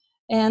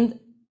 And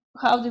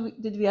how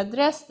did we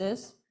address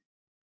this?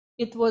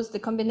 It was the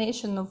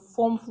combination of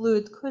foam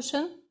fluid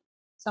cushion.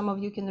 Some of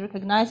you can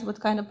recognize what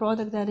kind of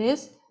product that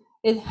is.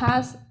 It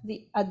has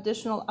the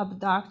additional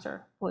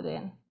abductor put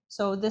in.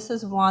 So this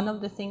is one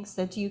of the things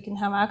that you can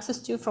have access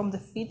to from the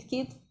feed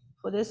kit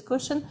for this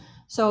cushion.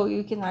 So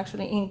you can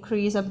actually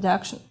increase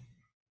abduction.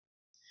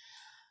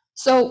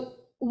 So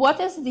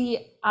what is the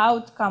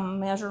outcome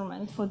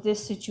measurement for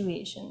this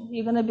situation?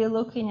 You're going to be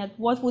looking at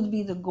what would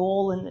be the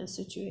goal in this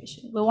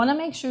situation. We want to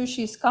make sure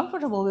she's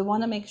comfortable. We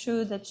want to make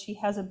sure that she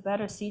has a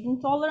better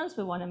seating tolerance.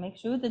 We want to make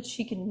sure that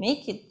she can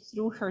make it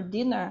through her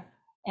dinner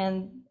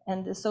and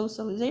the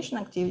socialization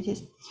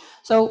activities.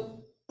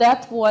 So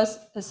that was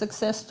a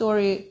success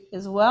story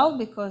as well,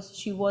 because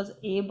she was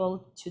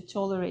able to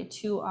tolerate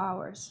 2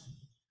 hours.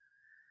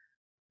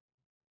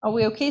 Are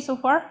we okay so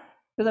far?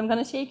 Because I'm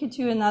going to take you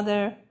to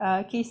another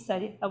case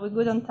study. Are we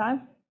good on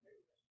time?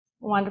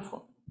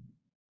 Wonderful.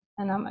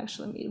 And I'm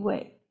actually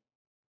midway.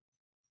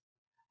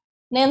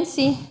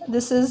 Nancy,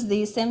 this is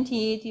the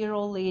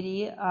 78-year-old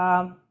lady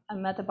I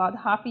met about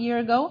half a year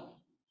ago.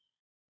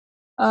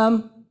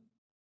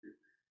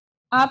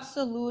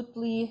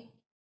 Absolutely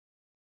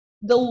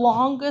the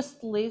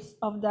longest list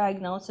of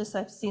diagnoses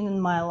I've seen in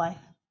my life.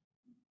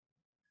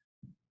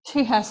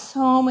 She has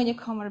so many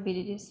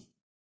comorbidities.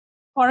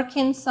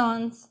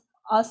 Parkinson's,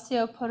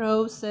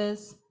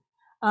 osteoporosis,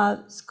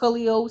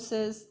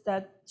 scoliosis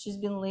that she's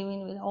been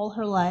living with all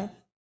her life,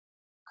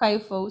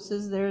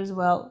 kyphosis there as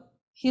well,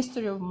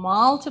 history of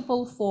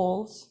multiple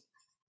falls.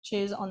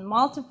 She's on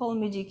multiple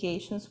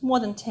medications, more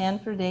than 10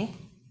 per day.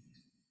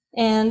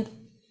 And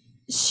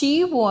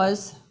she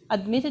was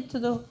admitted to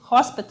the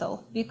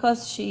hospital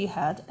because she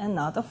had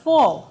another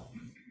fall.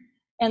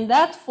 And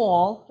that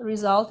fall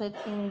resulted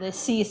in the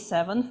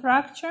C7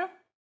 fracture,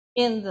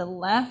 in the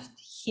left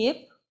hip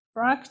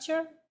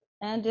fracture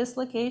and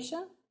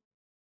dislocation,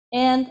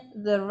 and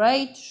the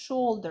right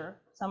shoulder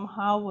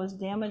somehow was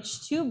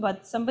damaged too,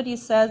 but somebody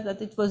says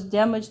that it was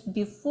damaged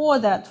before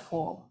that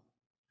fall.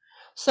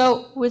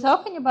 So we're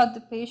talking about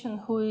the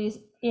patient who is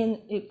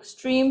in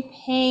extreme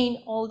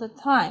pain all the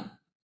time.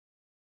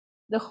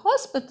 The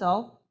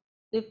hospital,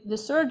 the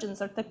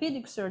surgeons,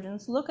 orthopedic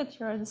surgeons, look at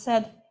her and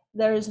said,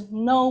 there is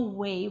no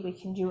way we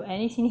can do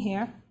anything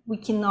here. We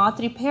cannot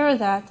repair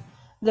that.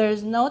 There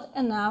is not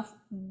enough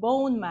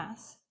bone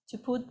mass to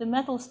put the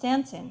metal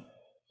stents in.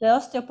 The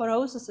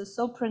osteoporosis is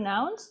so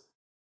pronounced,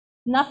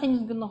 nothing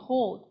is going to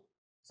hold.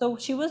 So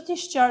she was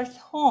discharged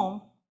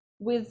home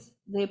with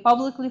the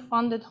publicly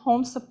funded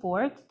home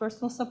support,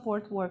 personal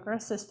support worker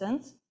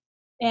assistants,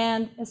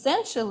 and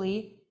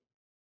essentially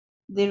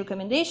the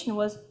recommendation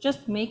was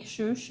just make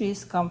sure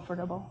she's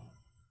comfortable.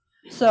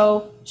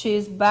 So she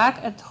is back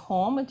at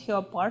home at her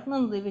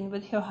apartment, living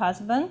with her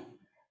husband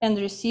and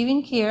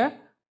receiving care,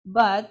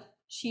 but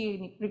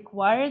she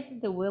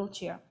required the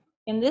wheelchair.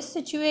 In this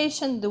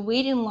situation, the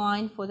waiting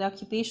line for the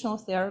occupational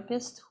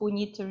therapist who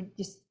need to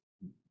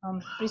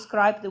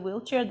prescribe the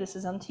wheelchair, this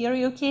is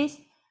Ontario case,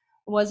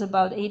 was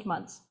about 8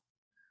 months.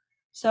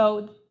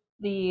 So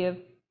the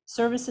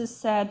services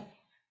said,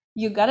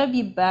 you gotta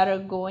be better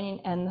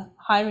going and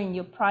hiring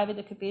your private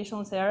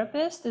occupational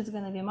therapist. It's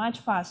gonna be much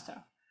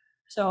faster.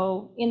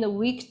 So in a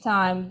week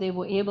time, they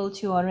were able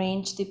to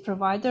arrange the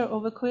provider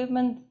of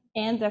equipment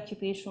and the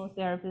occupational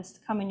therapist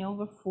coming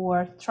over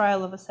for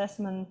trial of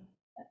assessment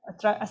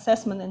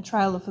and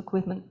trial of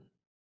equipment.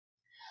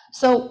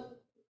 So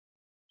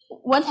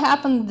what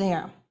happened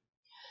there?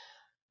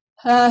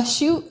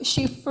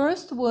 She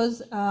first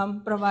was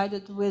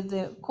provided with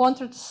the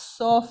contoured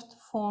soft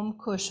foam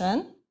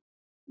cushion,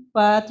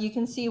 but you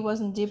can see it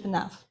wasn't deep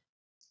enough.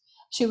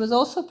 She was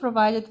also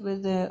provided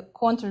with the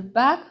contoured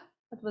back,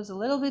 but was a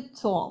little bit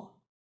tall.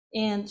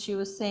 And she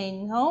was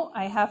saying, no,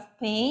 I have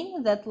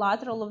pain. That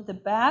lateral of the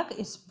back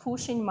is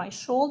pushing my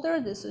shoulder.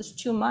 This is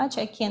too much.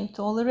 I can't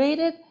tolerate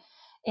it.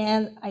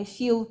 And I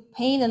feel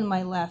pain in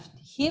my left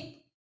hip.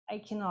 I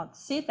cannot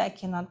sit. I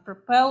cannot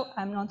propel.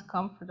 I'm not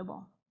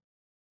comfortable.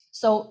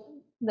 So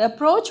the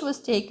approach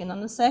was taken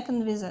on the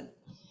second visit.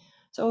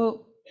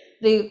 So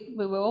we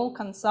were all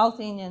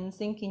consulting and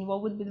thinking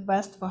what would be the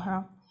best for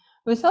her.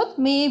 We thought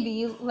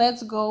maybe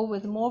let's go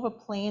with more of a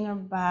plainer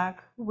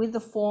back with the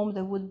foam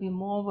that would be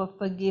more of a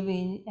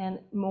forgiving and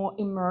more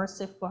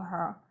immersive for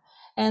her,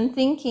 and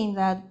thinking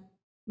that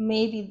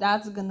maybe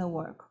that's gonna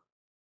work.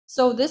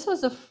 So this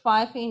was a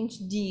 5-inch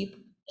deep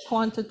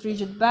contoured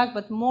rigid back,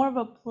 but more of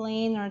a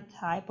planar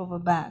type of a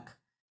back.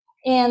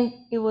 And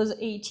it was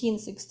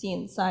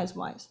 18-16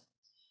 size-wise.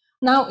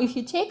 Now, if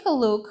you take a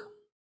look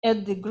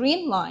at the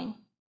green line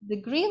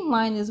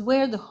is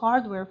where the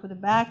hardware for the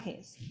back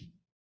is.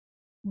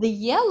 The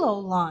yellow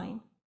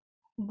line,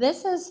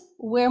 this is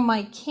where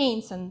my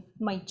canes and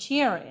my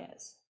chair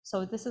is.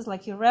 So this is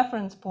like your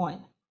reference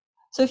point.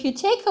 So if you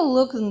take a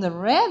look in the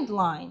red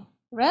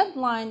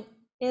line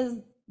is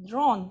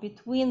drawn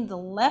between the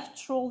left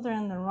shoulder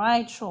and the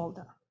right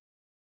shoulder.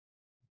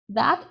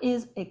 That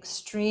is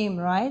extreme,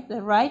 right?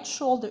 The right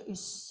shoulder is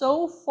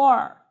so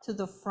far to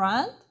the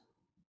front,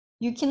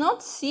 you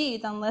cannot see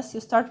it unless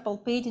you start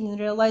palpating and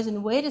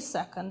realizing, wait a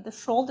second, the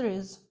shoulder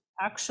is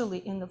actually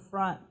in the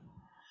front.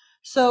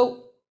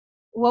 So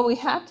what we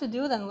had to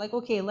do then, like,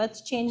 okay,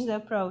 let's change the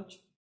approach.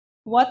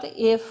 What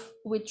if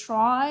we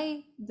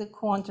try the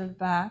contoured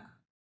back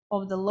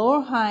of the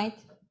lower height,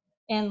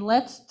 and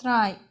let's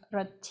try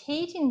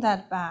rotating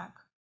that back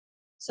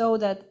so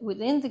that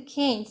within the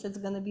canes, it's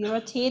going to be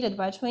rotated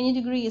by 20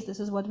 degrees. This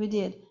is what we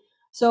did.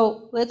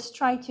 So let's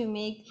try to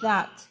make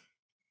that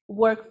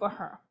work for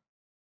her.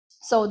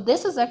 So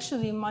this is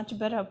actually a much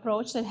better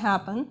approach that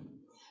happened.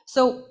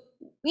 So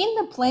in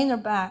the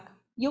planar back,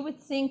 you would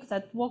think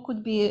that what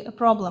could be a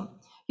problem?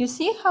 You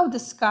see how the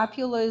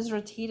scapula is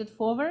rotated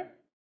forward?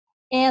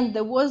 And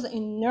there was a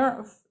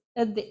nerve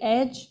at the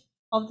edge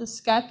of the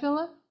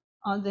scapula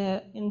on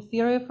the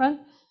inferior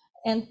front.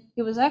 And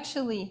it was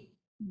actually,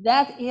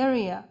 that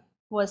area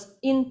was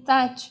in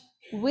touch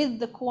with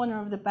the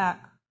corner of the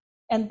back.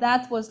 And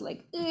that was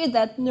like,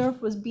 that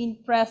nerve was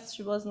being pressed,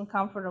 she wasn't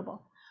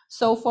comfortable.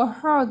 So for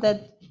her,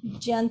 that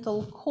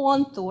gentle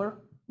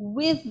contour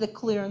with the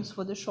clearance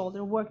for the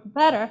shoulder worked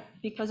better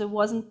because it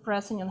wasn't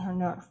pressing on her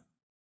nerve.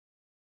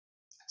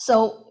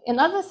 So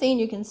another thing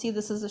you can see,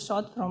 this is a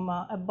shot from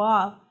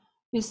above.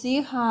 You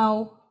see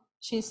how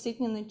she's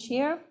sitting in a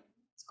chair.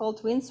 It's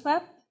called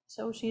windswept.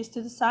 So she's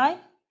to the side.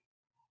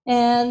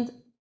 And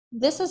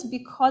this is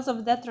because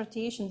of that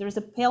rotation. There's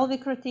a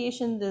pelvic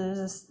rotation,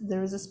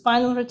 there is a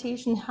spinal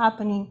rotation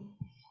happening.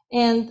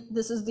 And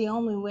this is the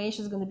only way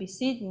she's going to be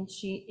sitting.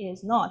 She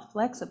is not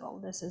flexible.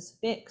 This is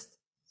fixed.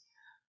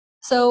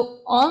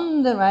 So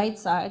on the right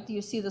side,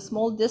 you see the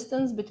small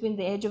distance between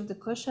the edge of the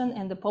cushion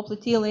and the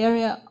popliteal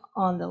area.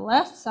 On the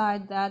left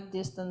side, that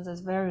distance is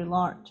very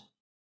large.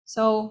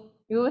 So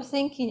we were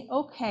thinking,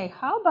 okay,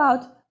 how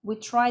about we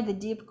try the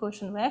deep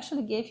cushion? We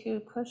actually gave you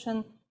a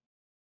cushion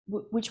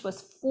which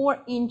was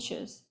 4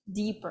 inches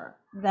deeper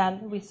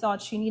than we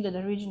thought she needed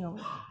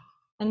originally.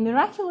 And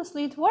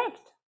miraculously, it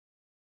worked.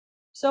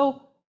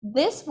 So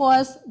this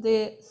was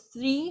the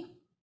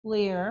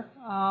 3-layer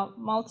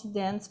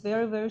multi-dense,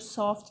 very, very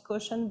soft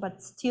cushion,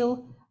 but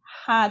still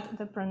had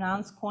the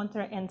pronounced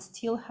contour and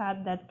still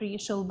had that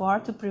pre-ischial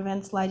bar to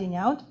prevent sliding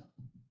out.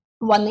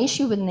 One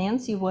issue with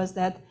Nancy was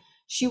that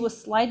she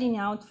was sliding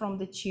out from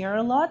the chair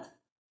a lot.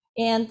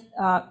 And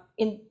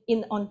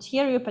in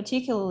Ontario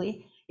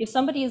particularly, if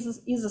somebody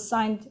is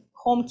assigned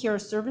home care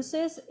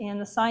services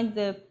and assigned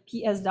the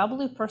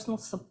PSW, personal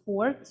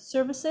support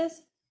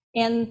services,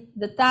 and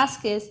the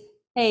task is,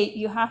 hey,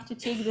 you have to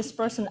take this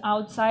person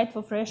outside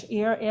for fresh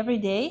air every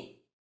day,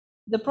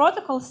 the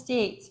protocol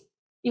states,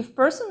 if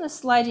person is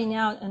sliding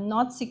out and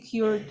not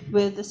secured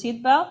with the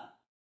seatbelt,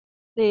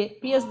 the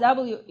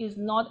PSW is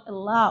not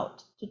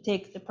allowed to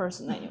take the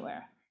person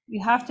anywhere.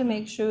 You have to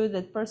make sure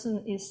that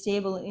person is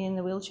stable in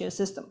the wheelchair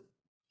system.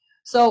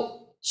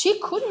 So she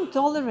couldn't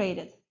tolerate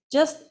it.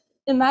 Just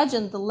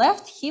imagine the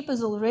left hip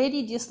is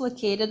already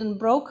dislocated and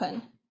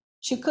broken.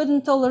 She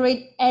couldn't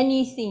tolerate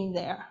anything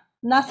there,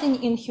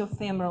 nothing in her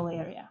femoral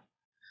area.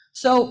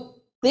 So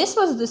this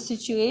was the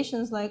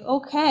situations like,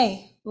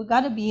 okay, we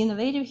got to be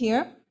innovative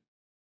here.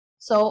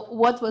 So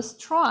what was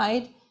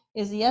tried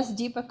is, yes,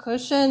 deeper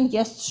cushion,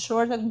 yes,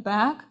 shorter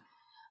back.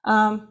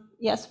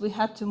 Yes, we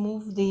had to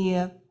move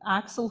the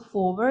axle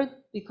forward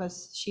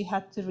because she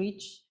had to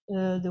reach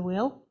the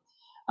wheel.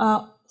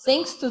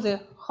 Thanks to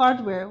the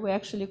hardware, we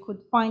actually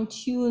could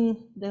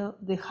fine-tune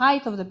the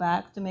height of the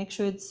back to make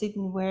sure it's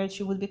sitting where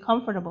she would be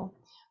comfortable.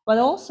 But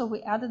also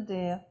we added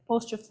the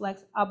posture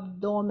flex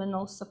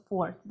abdominal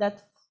support,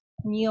 that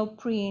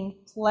neoprene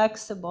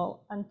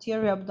flexible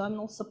anterior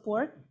abdominal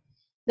support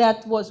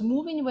that was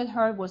moving with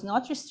her, was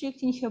not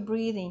restricting her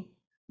breathing,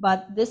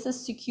 but this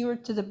is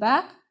secured to the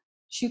back.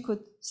 She could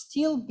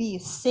still be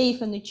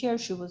safe in the chair.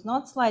 She was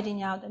not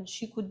sliding out, and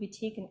she could be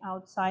taken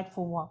outside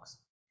for walks.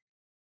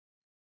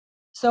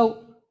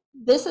 So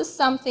this is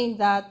something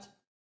that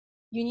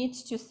you need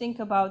to think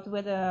about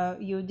whether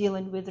you're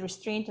dealing with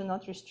restraint or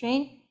not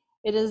restraint.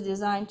 It is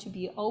designed to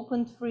be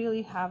opened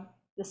freely, have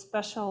the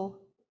special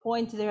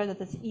point there that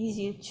it's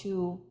easy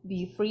to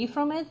be free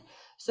from it.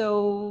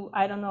 So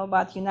I don't know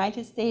about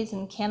United States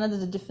and Canada,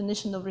 the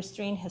definition of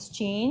restraint has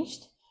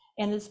changed,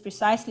 and it's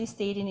precisely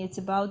stating it's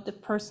about the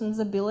person's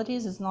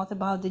abilities, it's not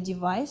about the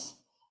device.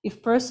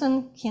 If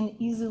person can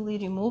easily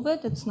remove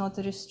it, it's not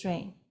a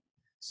restraint.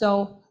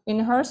 So in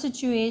her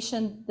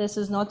situation, this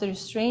is not a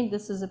restraint,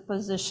 this is a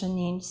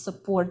positioning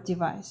support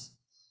device.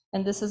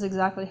 And this is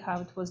exactly how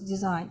it was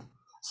designed.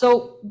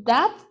 So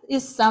that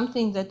is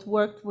something that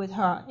worked with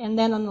her. And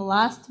then on the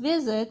last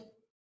visit,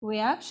 we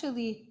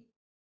actually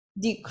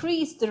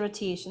decreased the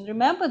rotation.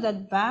 Remember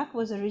that back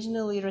was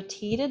originally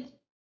rotated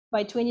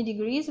by 20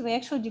 degrees. We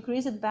actually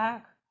decreased it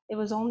back. It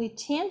was only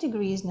 10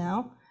 degrees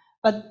now,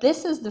 but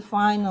this is the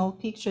final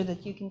picture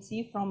that you can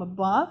see from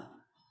above.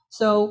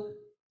 So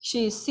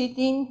she is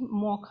sitting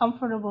more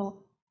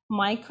comfortable.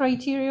 My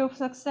criteria of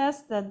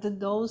success that the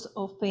dose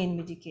of pain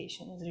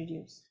medication is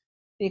reduced,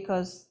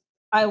 because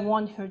I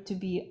want her to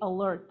be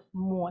alert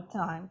more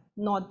time,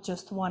 not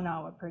just 1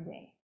 hour per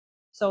day.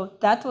 So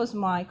that was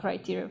my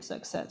criteria of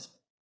success.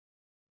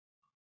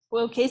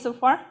 Well, okay so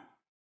far?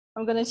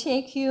 I'm going to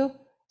take you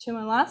to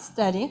my last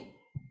study.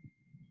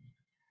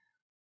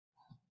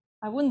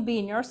 I wouldn't be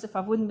a nurse if I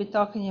wouldn't be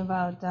talking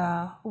about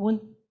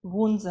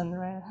wounds and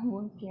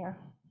wound care.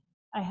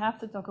 I have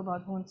to talk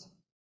about wounds.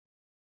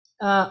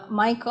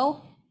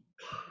 Michael,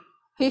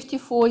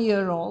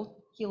 54-year-old.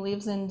 He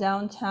lives in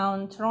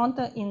downtown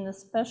Toronto in a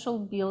special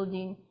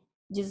building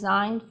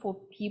designed for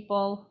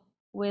people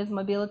with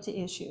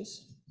mobility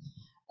issues.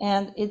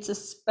 And it's a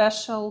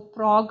special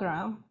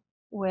program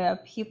where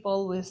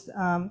people with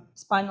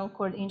spinal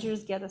cord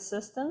injuries get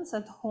assistance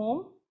at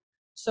home.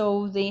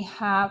 So they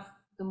have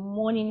the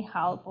morning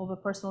help of a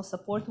personal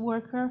support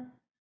worker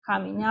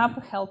coming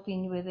up,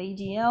 helping with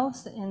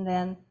ADLs, and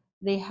then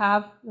they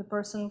have the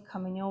person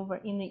coming over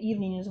in the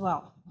evening as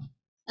well.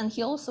 And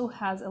he also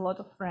has a lot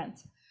of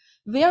friends.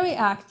 Very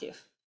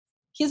active.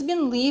 He's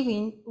been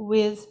living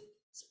with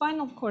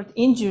spinal cord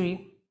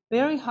injury,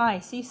 very high,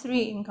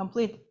 C3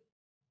 incomplete,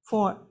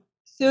 for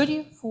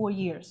 34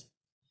 years.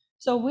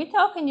 So we're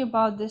talking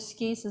about this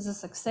case as a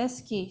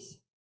success case,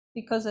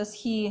 because as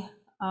he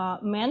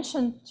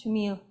mentioned to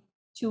me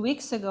 2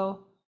 weeks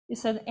ago, he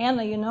said,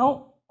 Anna, you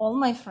know, all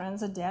my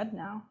friends are dead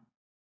now.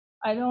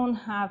 I don't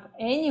have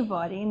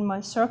anybody in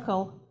my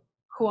circle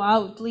who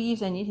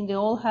outlived anything. They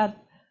all had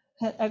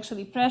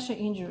actually pressure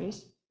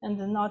injuries, and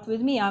they're not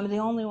with me. I'm the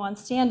only one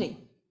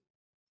standing.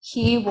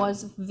 He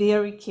was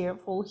very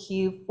careful.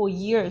 For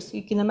years,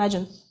 you can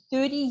imagine,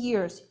 30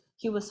 years,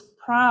 he was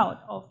proud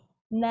of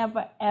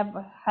never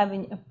ever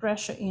having a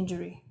pressure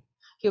injury.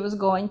 He was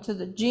going to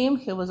the gym,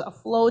 he was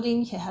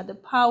offloading, he had a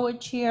power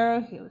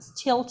chair, he was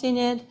tilting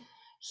it.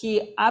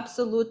 He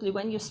absolutely,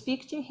 when you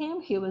speak to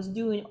him, he was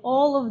doing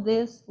all of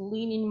this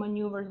leaning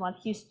maneuvers when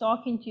he's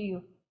talking to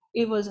you.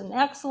 It was an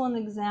excellent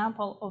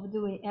example of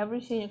doing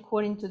everything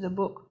according to the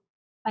book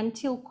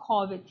until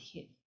COVID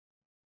hit.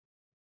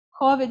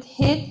 COVID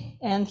hit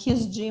and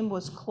his gym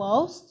was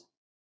closed.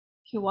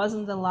 He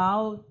wasn't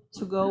allowed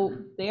to go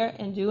there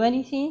and do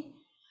anything.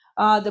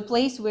 The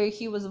place where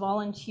he was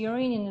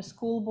volunteering in the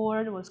school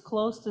board was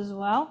closed as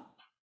well.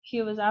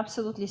 He was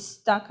absolutely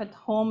stuck at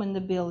home in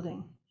the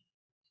building.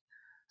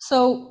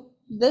 So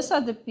these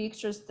are the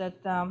pictures that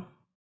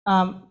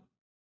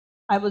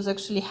I was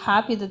actually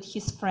happy that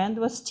his friend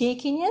was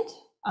taking it,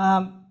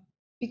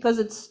 because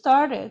it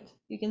started,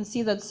 you can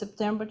see that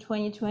September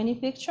 2020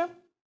 picture.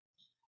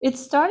 It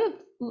started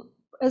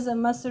as a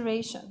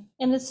maceration,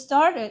 and it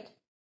started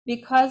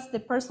because the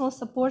personal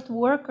support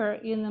worker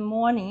in the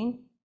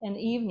morning and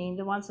evening,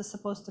 the ones that are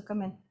supposed to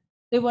come in,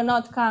 they were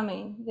not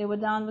coming. They were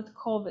down with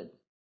COVID.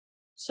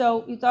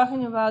 So you're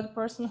talking about a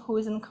person who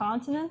is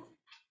incontinent,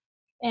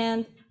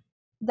 and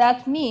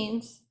that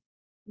means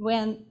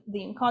when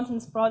the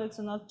incontinence products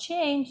are not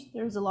changed,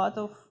 there's a lot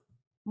of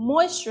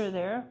moisture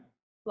there,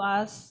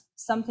 plus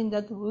something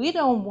that we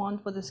don't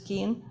want for the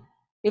skin.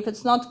 If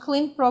it's not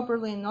cleaned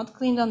properly and not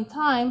cleaned on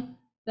time,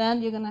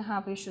 then you're going to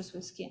have issues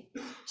with skin.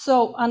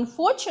 So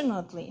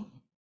unfortunately,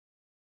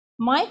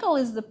 Michael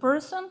is the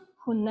person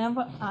who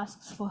never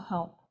asks for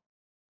help.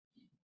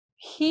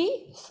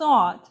 He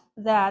thought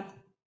that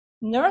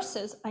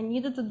nurses are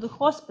needed at the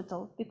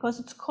hospital because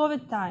it's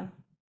COVID time.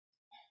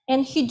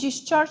 And he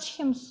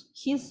discharged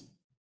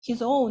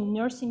his own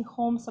nursing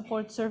home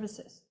support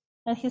services.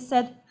 And he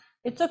said,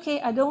 it's okay,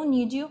 I don't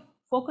need you.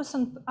 Focus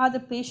on other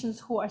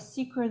patients who are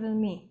sicker than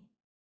me.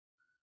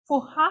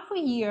 For half a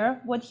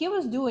year, what he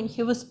was doing,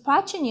 he was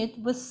patching it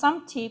with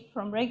some tape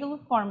from regular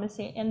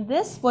pharmacy. And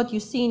this, what you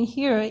see in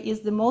here,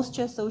 is the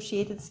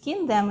moisture-associated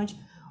skin damage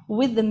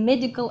with the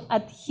medical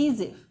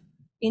adhesive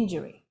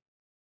injury,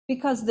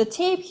 because the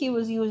tape he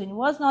was using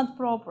was not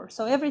proper.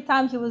 So every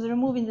time he was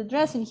removing the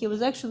dressing, he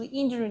was actually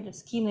injuring the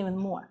skin even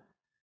more.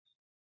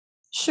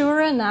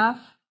 Sure enough,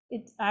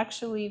 it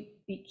actually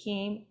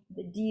became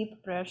the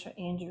deep pressure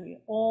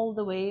injury, all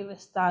the way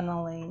with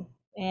tunneling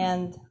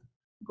and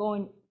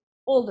going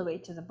all the way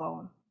to the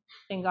bone.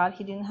 Thank God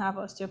he didn't have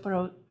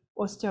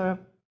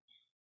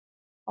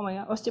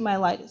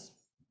osteomyelitis.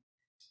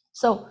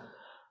 So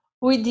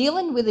we're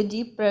dealing with a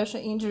deep pressure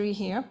injury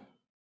here.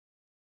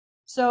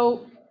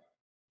 So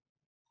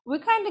we're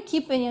kind of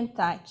keeping in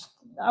touch.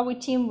 Our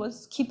team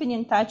was keeping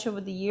in touch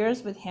over the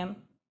years with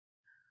him.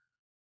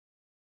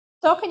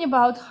 Talking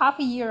about half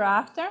a year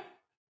after,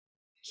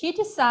 he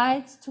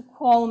decides to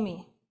call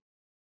me.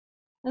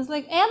 It's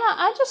like, Anna,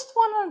 I just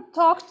want to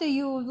talk to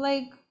you.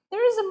 Like,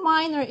 there is a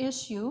minor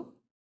issue,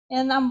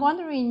 And I'm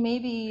wondering,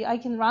 maybe I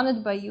can run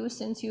it by you,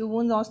 since you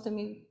wound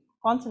ostomy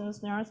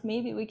continence nurse,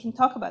 maybe we can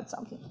talk about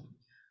something.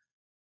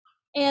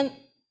 And,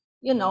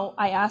 you know,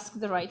 I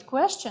asked the right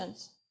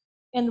questions.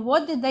 And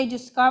what did I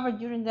discover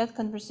during that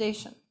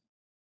conversation?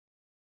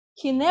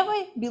 He never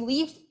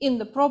believed in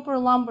the proper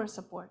lumbar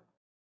support.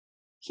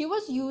 He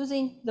was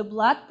using the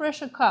blood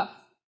pressure cuff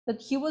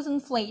that he was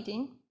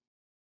inflating,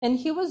 and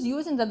he was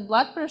using that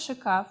blood pressure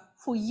cuff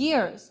for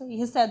years.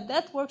 He said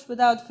that works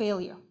without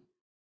failure,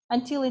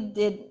 until it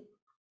didn't.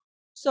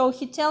 So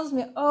he tells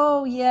me,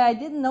 oh yeah, I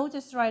didn't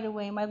notice right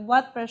away. My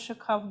blood pressure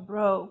cuff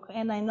broke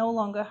and I no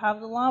longer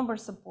have the lumbar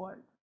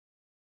support.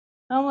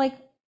 And I'm like,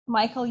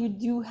 Michael, you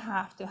do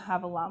have to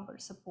have a lumbar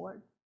support.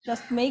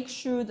 Just make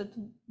sure that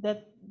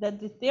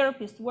the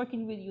therapist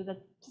working with you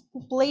that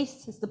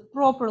places the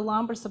proper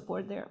lumbar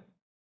support there.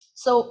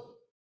 So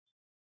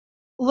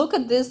look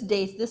at this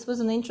date. This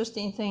was an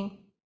interesting thing.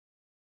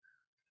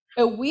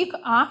 A week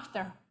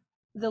after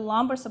the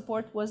lumbar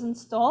support was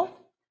installed,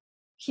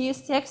 he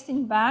is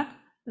texting back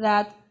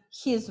that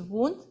his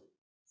wound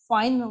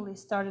finally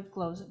started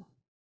closing.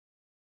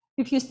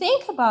 If you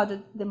think about it,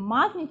 the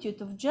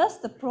magnitude of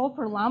just the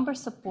proper lumbar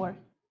support,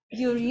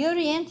 you're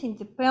reorienting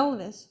the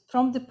pelvis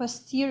from the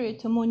posterior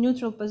to more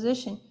neutral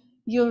position.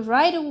 You're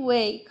right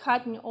away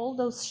cutting all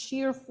those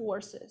shear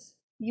forces.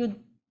 You're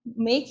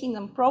making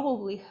them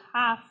probably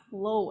half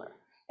lower.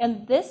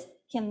 And this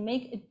can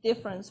make a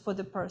difference for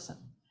the person.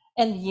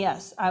 And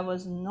yes, I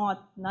was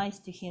not nice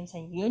to him,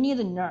 saying, you need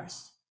a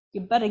nurse.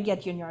 You better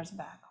get your nurse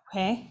back,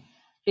 okay?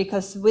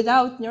 Because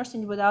without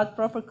nursing, without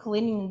proper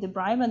cleaning and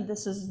debridement,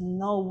 this is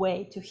no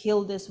way to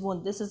heal this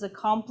wound. This is a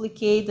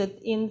complicated,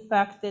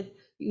 infected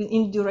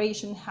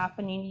induration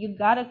happening. You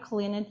gotta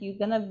clean it. You're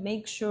gonna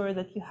make sure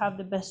that you have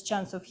the best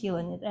chance of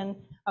healing it. And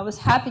I was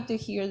happy to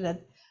hear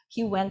that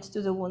he went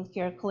to the wound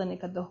care clinic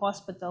at the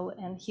hospital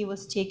and he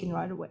was taken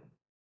right away.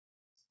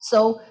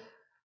 So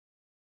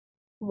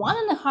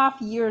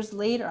 1.5 years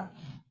later,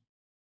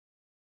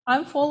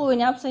 I'm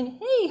following up saying,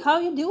 hey, how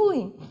you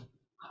doing?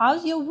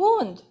 How's your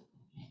wound?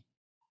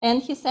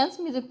 And he sends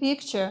me the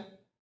picture,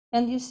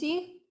 and you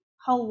see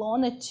how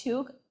long it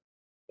took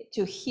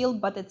to heal,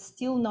 but it's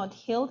still not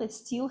healed. It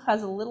still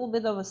has a little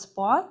bit of a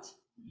spot.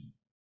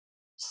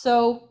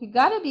 So you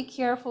gotta be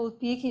careful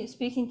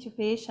speaking to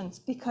patients,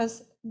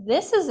 because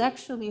this is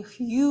actually a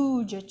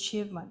huge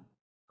achievement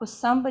for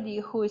somebody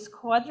who is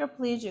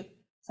quadriplegic,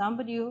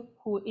 somebody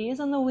who is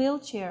in a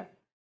wheelchair.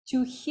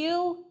 To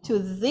heal to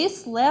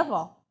this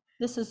level,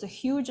 this is a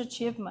huge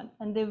achievement,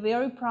 and they're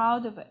very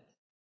proud of it.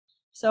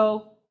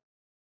 So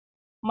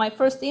my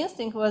first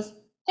instinct was,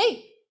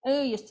 hey,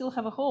 oh, you still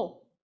have a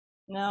hole.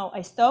 No,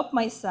 I stopped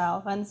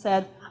myself and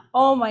said,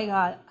 oh my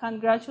God,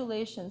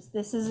 congratulations,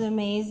 this is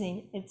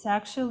amazing. It's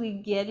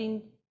actually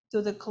getting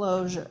to the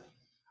closure.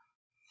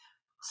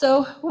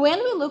 So when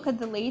we look at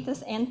the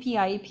latest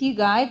NPIP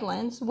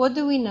guidelines, what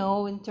do we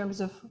know in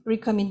terms of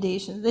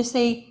recommendations? They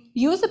say,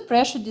 use a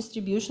pressure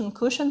distribution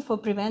cushion for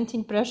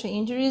preventing pressure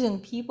injuries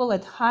in people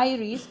at high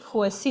risk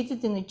who are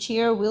seated in a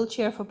chair or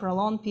wheelchair for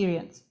prolonged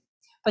periods,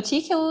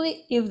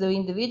 particularly if the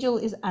individual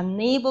is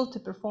unable to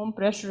perform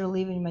pressure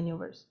relieving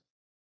maneuvers.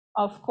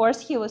 Of course,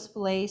 he was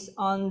placed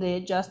on the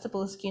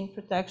adjustable skin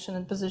protection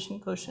and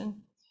position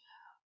cushion.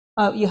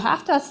 You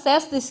have to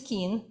assess the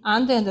skin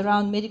under and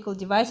around medical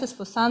devices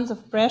for signs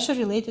of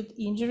pressure-related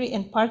injury,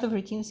 and part of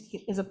routine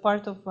is a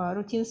part of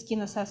routine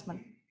skin assessment.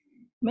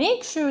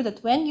 Make sure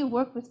that when you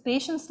work with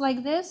patients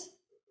like this,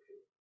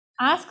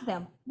 ask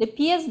them, the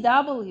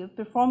PSW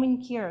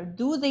performing care,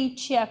 do they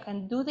check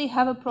and do they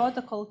have a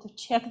protocol to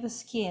check the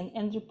skin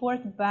and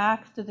report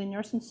back to the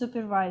nursing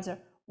supervisor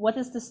what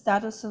is the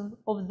status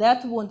of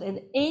that wound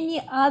and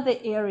any other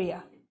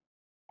area?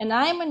 And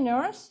I'm a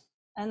nurse,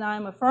 and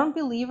I'm a firm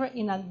believer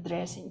in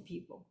addressing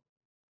people.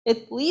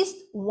 At least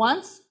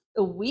once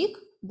a week,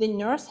 the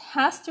nurse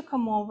has to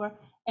come over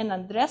and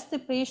address the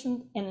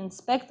patient and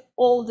inspect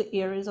all the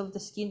areas of the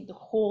skin, the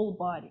whole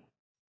body.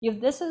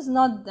 If this is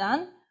not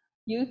done,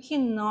 you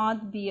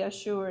cannot be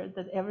assured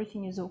that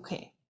everything is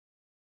okay.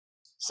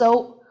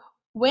 So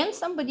when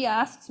somebody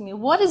asks me,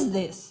 what is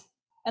this?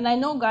 And I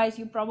know, guys,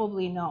 you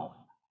probably know,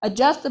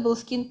 adjustable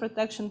skin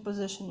protection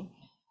positioning.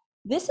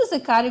 This is a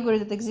category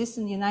that exists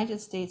in the United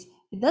States.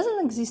 It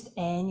doesn't exist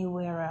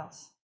anywhere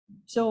else.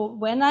 So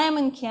when I am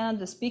in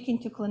Canada speaking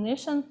to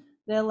clinicians,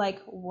 they're like,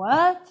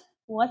 what?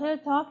 What are you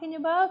talking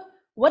about?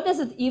 What does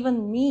it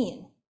even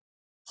mean?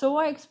 So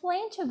I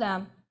explain to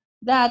them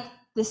that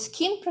the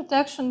skin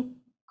protection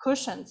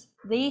cushions,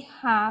 they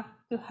have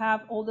to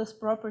have all those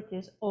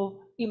properties of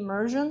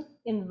immersion,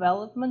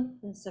 envelopment,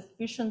 and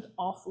sufficient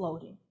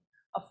offloading.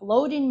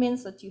 Offloading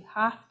means that you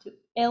have to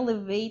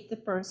elevate the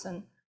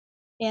person,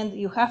 and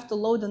you have to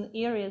load on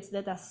areas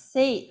that are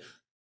safe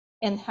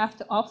and have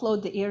to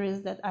offload the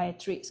areas that are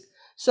at risk.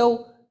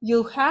 So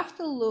you have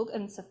to look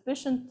at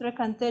sufficient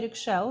trochanteric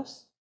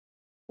shelves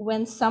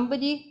when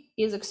somebody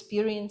is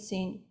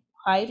experiencing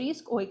high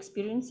risk or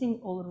experiencing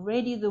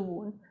already the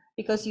wound,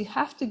 because you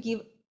have to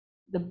give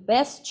the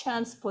best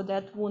chance for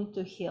that wound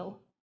to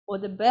heal. or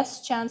the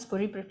best chance for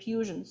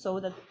reperfusion so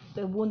that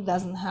the wound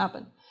doesn't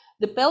happen.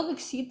 The pelvic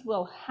seat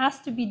wall has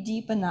to be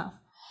deep enough.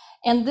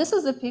 And this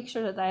is a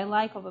picture that I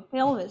like of a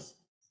pelvis,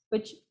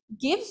 which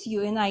gives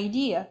you an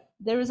idea.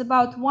 There is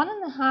about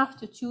 1.5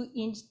 to 2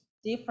 inch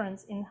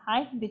difference in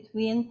height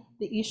between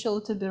the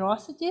ischial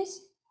tuberosities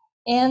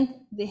and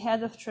the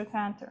head of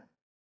trochanter.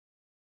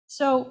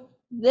 So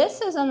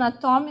this is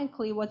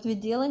anatomically what we're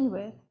dealing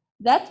with.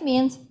 That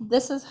means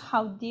this is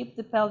how deep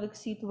the pelvic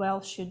seat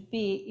well should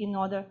be in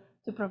order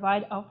to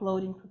provide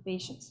offloading for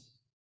patients.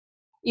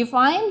 If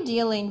I am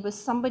dealing with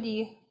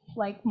somebody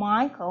like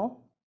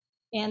Michael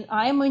and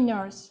I'm a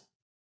nurse,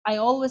 I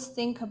always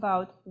think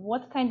about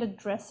what kind of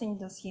dressing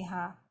does he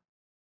have.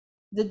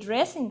 The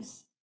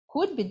dressings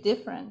could be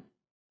different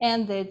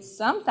and it's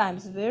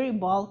sometimes very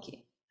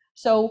bulky.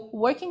 So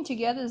working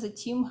together as a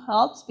team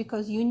helps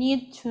because you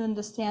need to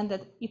understand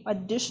that if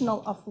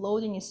additional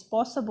offloading is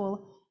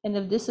possible, and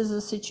if this is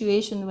a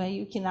situation where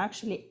you can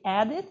actually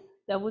add it,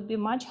 that would be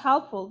much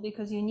helpful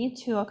because you need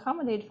to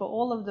accommodate for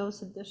all of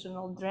those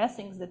additional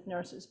dressings that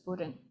nurses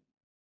put in.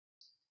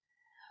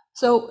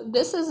 So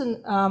this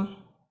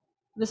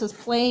is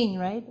plain,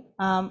 right?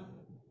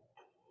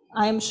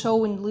 I am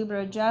showing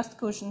Libra Adjust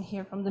cushion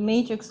here from the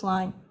matrix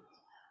line.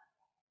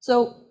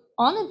 So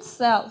on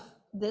itself,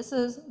 this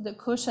is the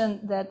cushion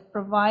that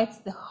provides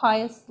the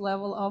highest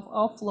level of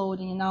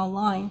offloading in our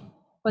line.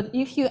 But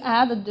if you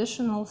add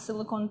additional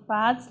silicone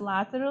pads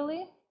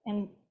laterally,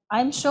 and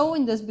I'm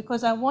showing this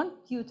because I want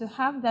you to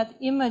have that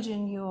image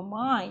in your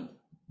mind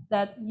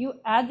that you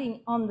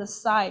adding on the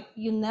side,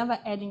 you're never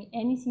adding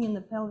anything in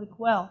the pelvic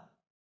well.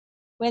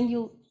 When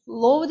you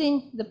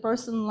loading the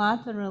person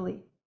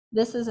laterally,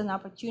 this is an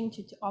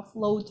opportunity to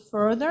offload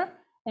further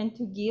and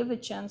to give a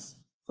chance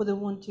for the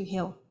wound to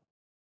heal.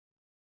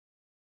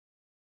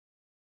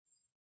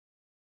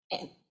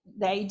 And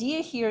the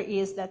idea here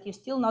is that you're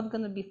still not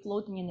going to be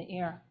floating in the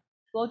air.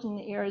 Floating in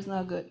the air is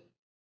not good.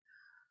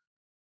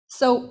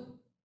 So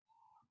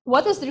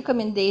what is the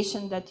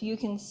recommendation that you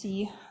can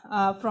see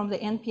from the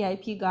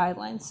NPIP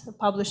guidelines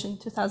published in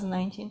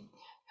 2019?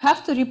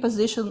 Have to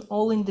reposition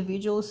all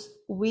individuals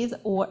with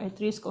or at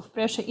risk of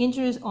pressure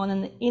injuries on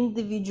an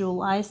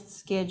individualized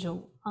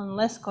schedule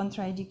unless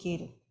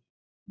contraindicated.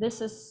 This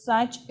is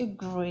such a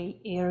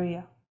gray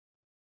area.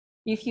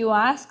 If you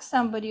ask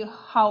somebody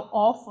how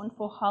often,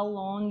 for how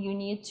long you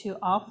need to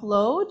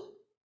offload,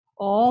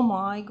 oh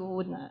my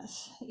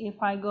goodness. If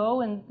I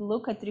go and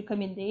look at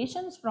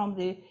recommendations from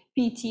the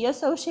PT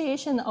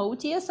Association,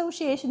 OT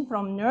Association,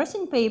 from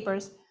nursing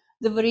papers,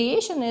 the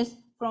variation is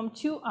from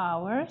 2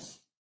 hours.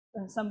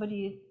 And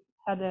somebody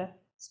had a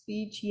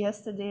speech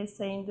yesterday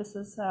saying this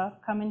is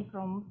coming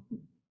from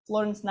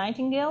Florence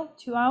Nightingale,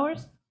 2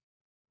 hours,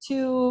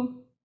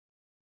 to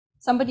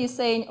somebody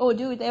saying, oh,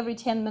 do it every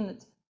 10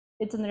 minutes.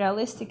 It's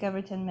unrealistic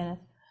every 10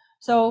 minutes.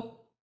 So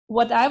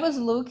what I was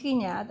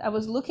looking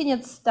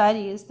at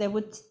studies that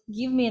would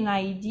give me an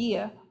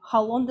idea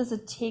how long does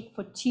it take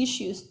for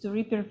tissues to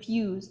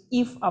reperfuse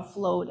if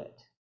offloaded.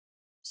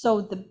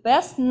 So the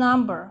best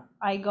number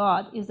I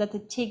got is that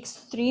it takes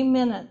 3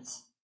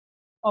 minutes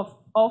of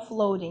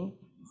offloading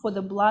for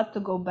the blood to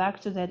go back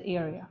to that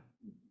area.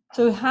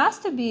 So it has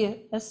to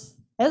be as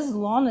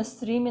long as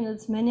 3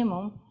 minutes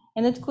minimum.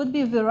 And it could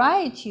be a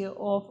variety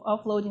of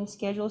offloading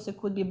schedules. It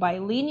could be by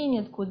leaning,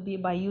 it could be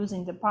by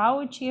using the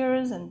power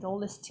chairs and all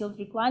the tilt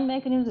recline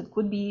mechanisms. It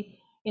could be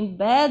in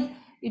bed.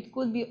 It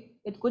could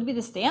be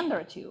the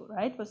standard too,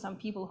 right? For some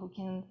people who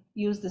can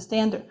use the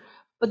standard.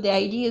 But the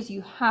idea is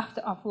you have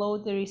to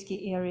offload the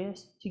risky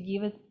areas to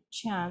give it a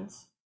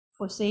chance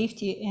for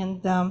safety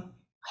and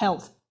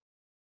health.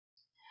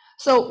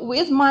 So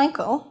with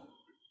Michael,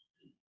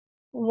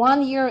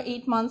 1 year,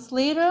 8 months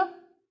later,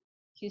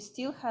 he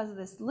still has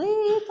this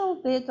little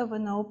bit of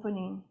an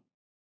opening.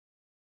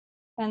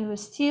 And we're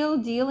still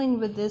dealing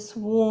with this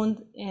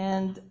wound,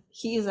 and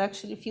he is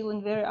actually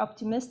feeling very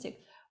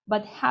optimistic.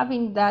 But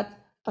having that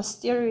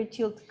posterior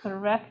tilt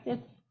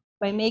corrected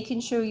by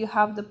making sure you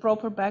have the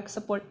proper back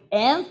support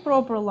and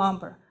proper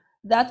lumbar,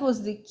 that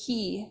was the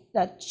key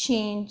that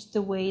changed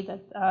the way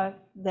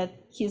that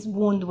his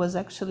wound was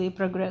actually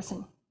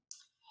progressing.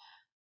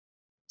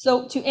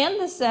 So to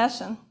end this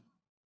session,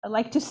 I'd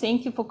like to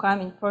thank you for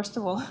coming, first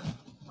of all.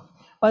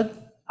 But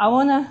I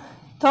want to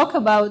talk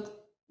about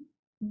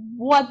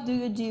what do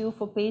you do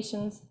for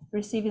patients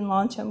receiving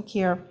long-term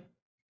care.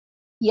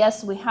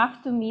 Yes, we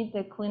have to meet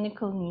their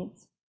clinical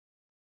needs.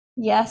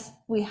 Yes,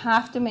 we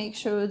have to make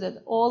sure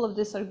that all of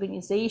these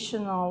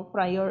organizational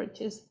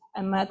priorities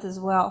are met as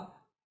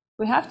well.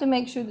 We have to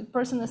make sure the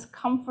person is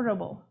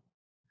comfortable.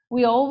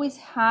 We always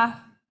have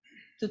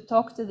to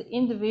talk to the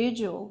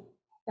individual,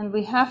 and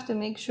we have to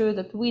make sure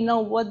that we know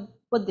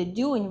what they're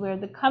doing, where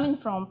they're coming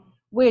from,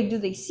 where do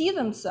they see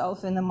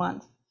themselves in a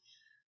month.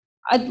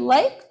 I'd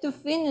like to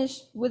finish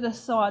with a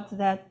thought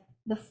that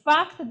the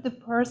fact that the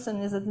person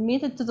is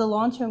admitted to the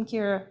long-term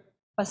care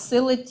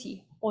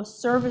facility or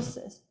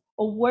services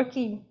or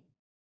working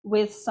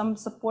with some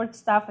support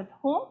staff at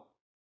home,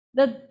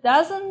 that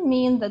doesn't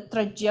mean that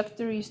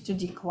trajectory is to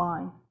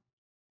decline.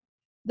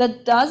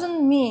 That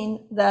doesn't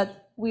mean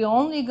that we're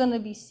only going to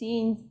be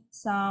seeing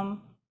some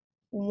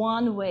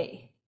one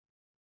way.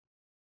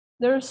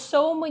 There are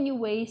so many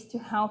ways to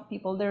help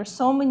people. There are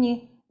so many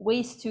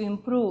ways to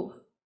improve.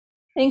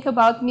 Think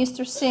about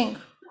Mr. Singh,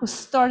 who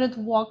started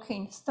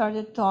walking,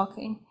 started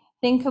talking.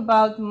 Think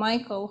about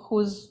Michael,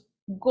 whose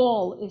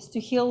goal is to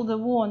heal the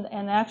wound,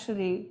 and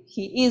actually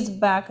he is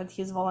back at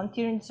his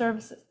volunteering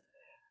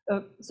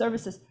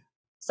services.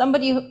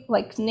 Somebody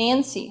like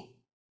Nancy,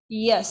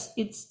 yes,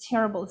 it's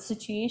terrible. The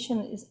situation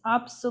is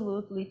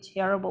absolutely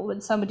terrible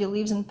when somebody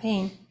lives in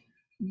pain.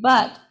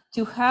 But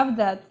to have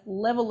that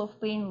level of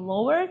pain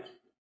lowered,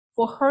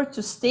 for her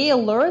to stay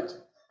alert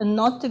and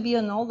not to be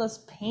on all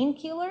those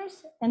painkillers,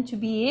 and to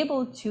be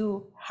able to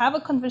have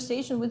a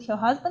conversation with her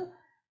husband,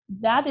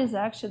 that is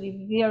actually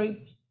very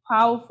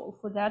powerful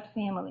for that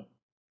family.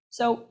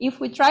 So if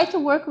we try to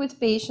work with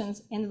patients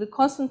and we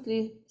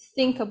constantly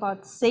think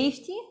about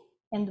safety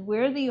and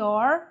where they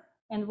are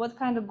and what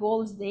kind of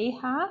goals they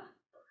have,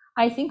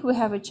 I think we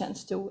have a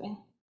chance to win.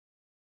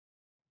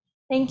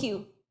 Thank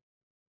you.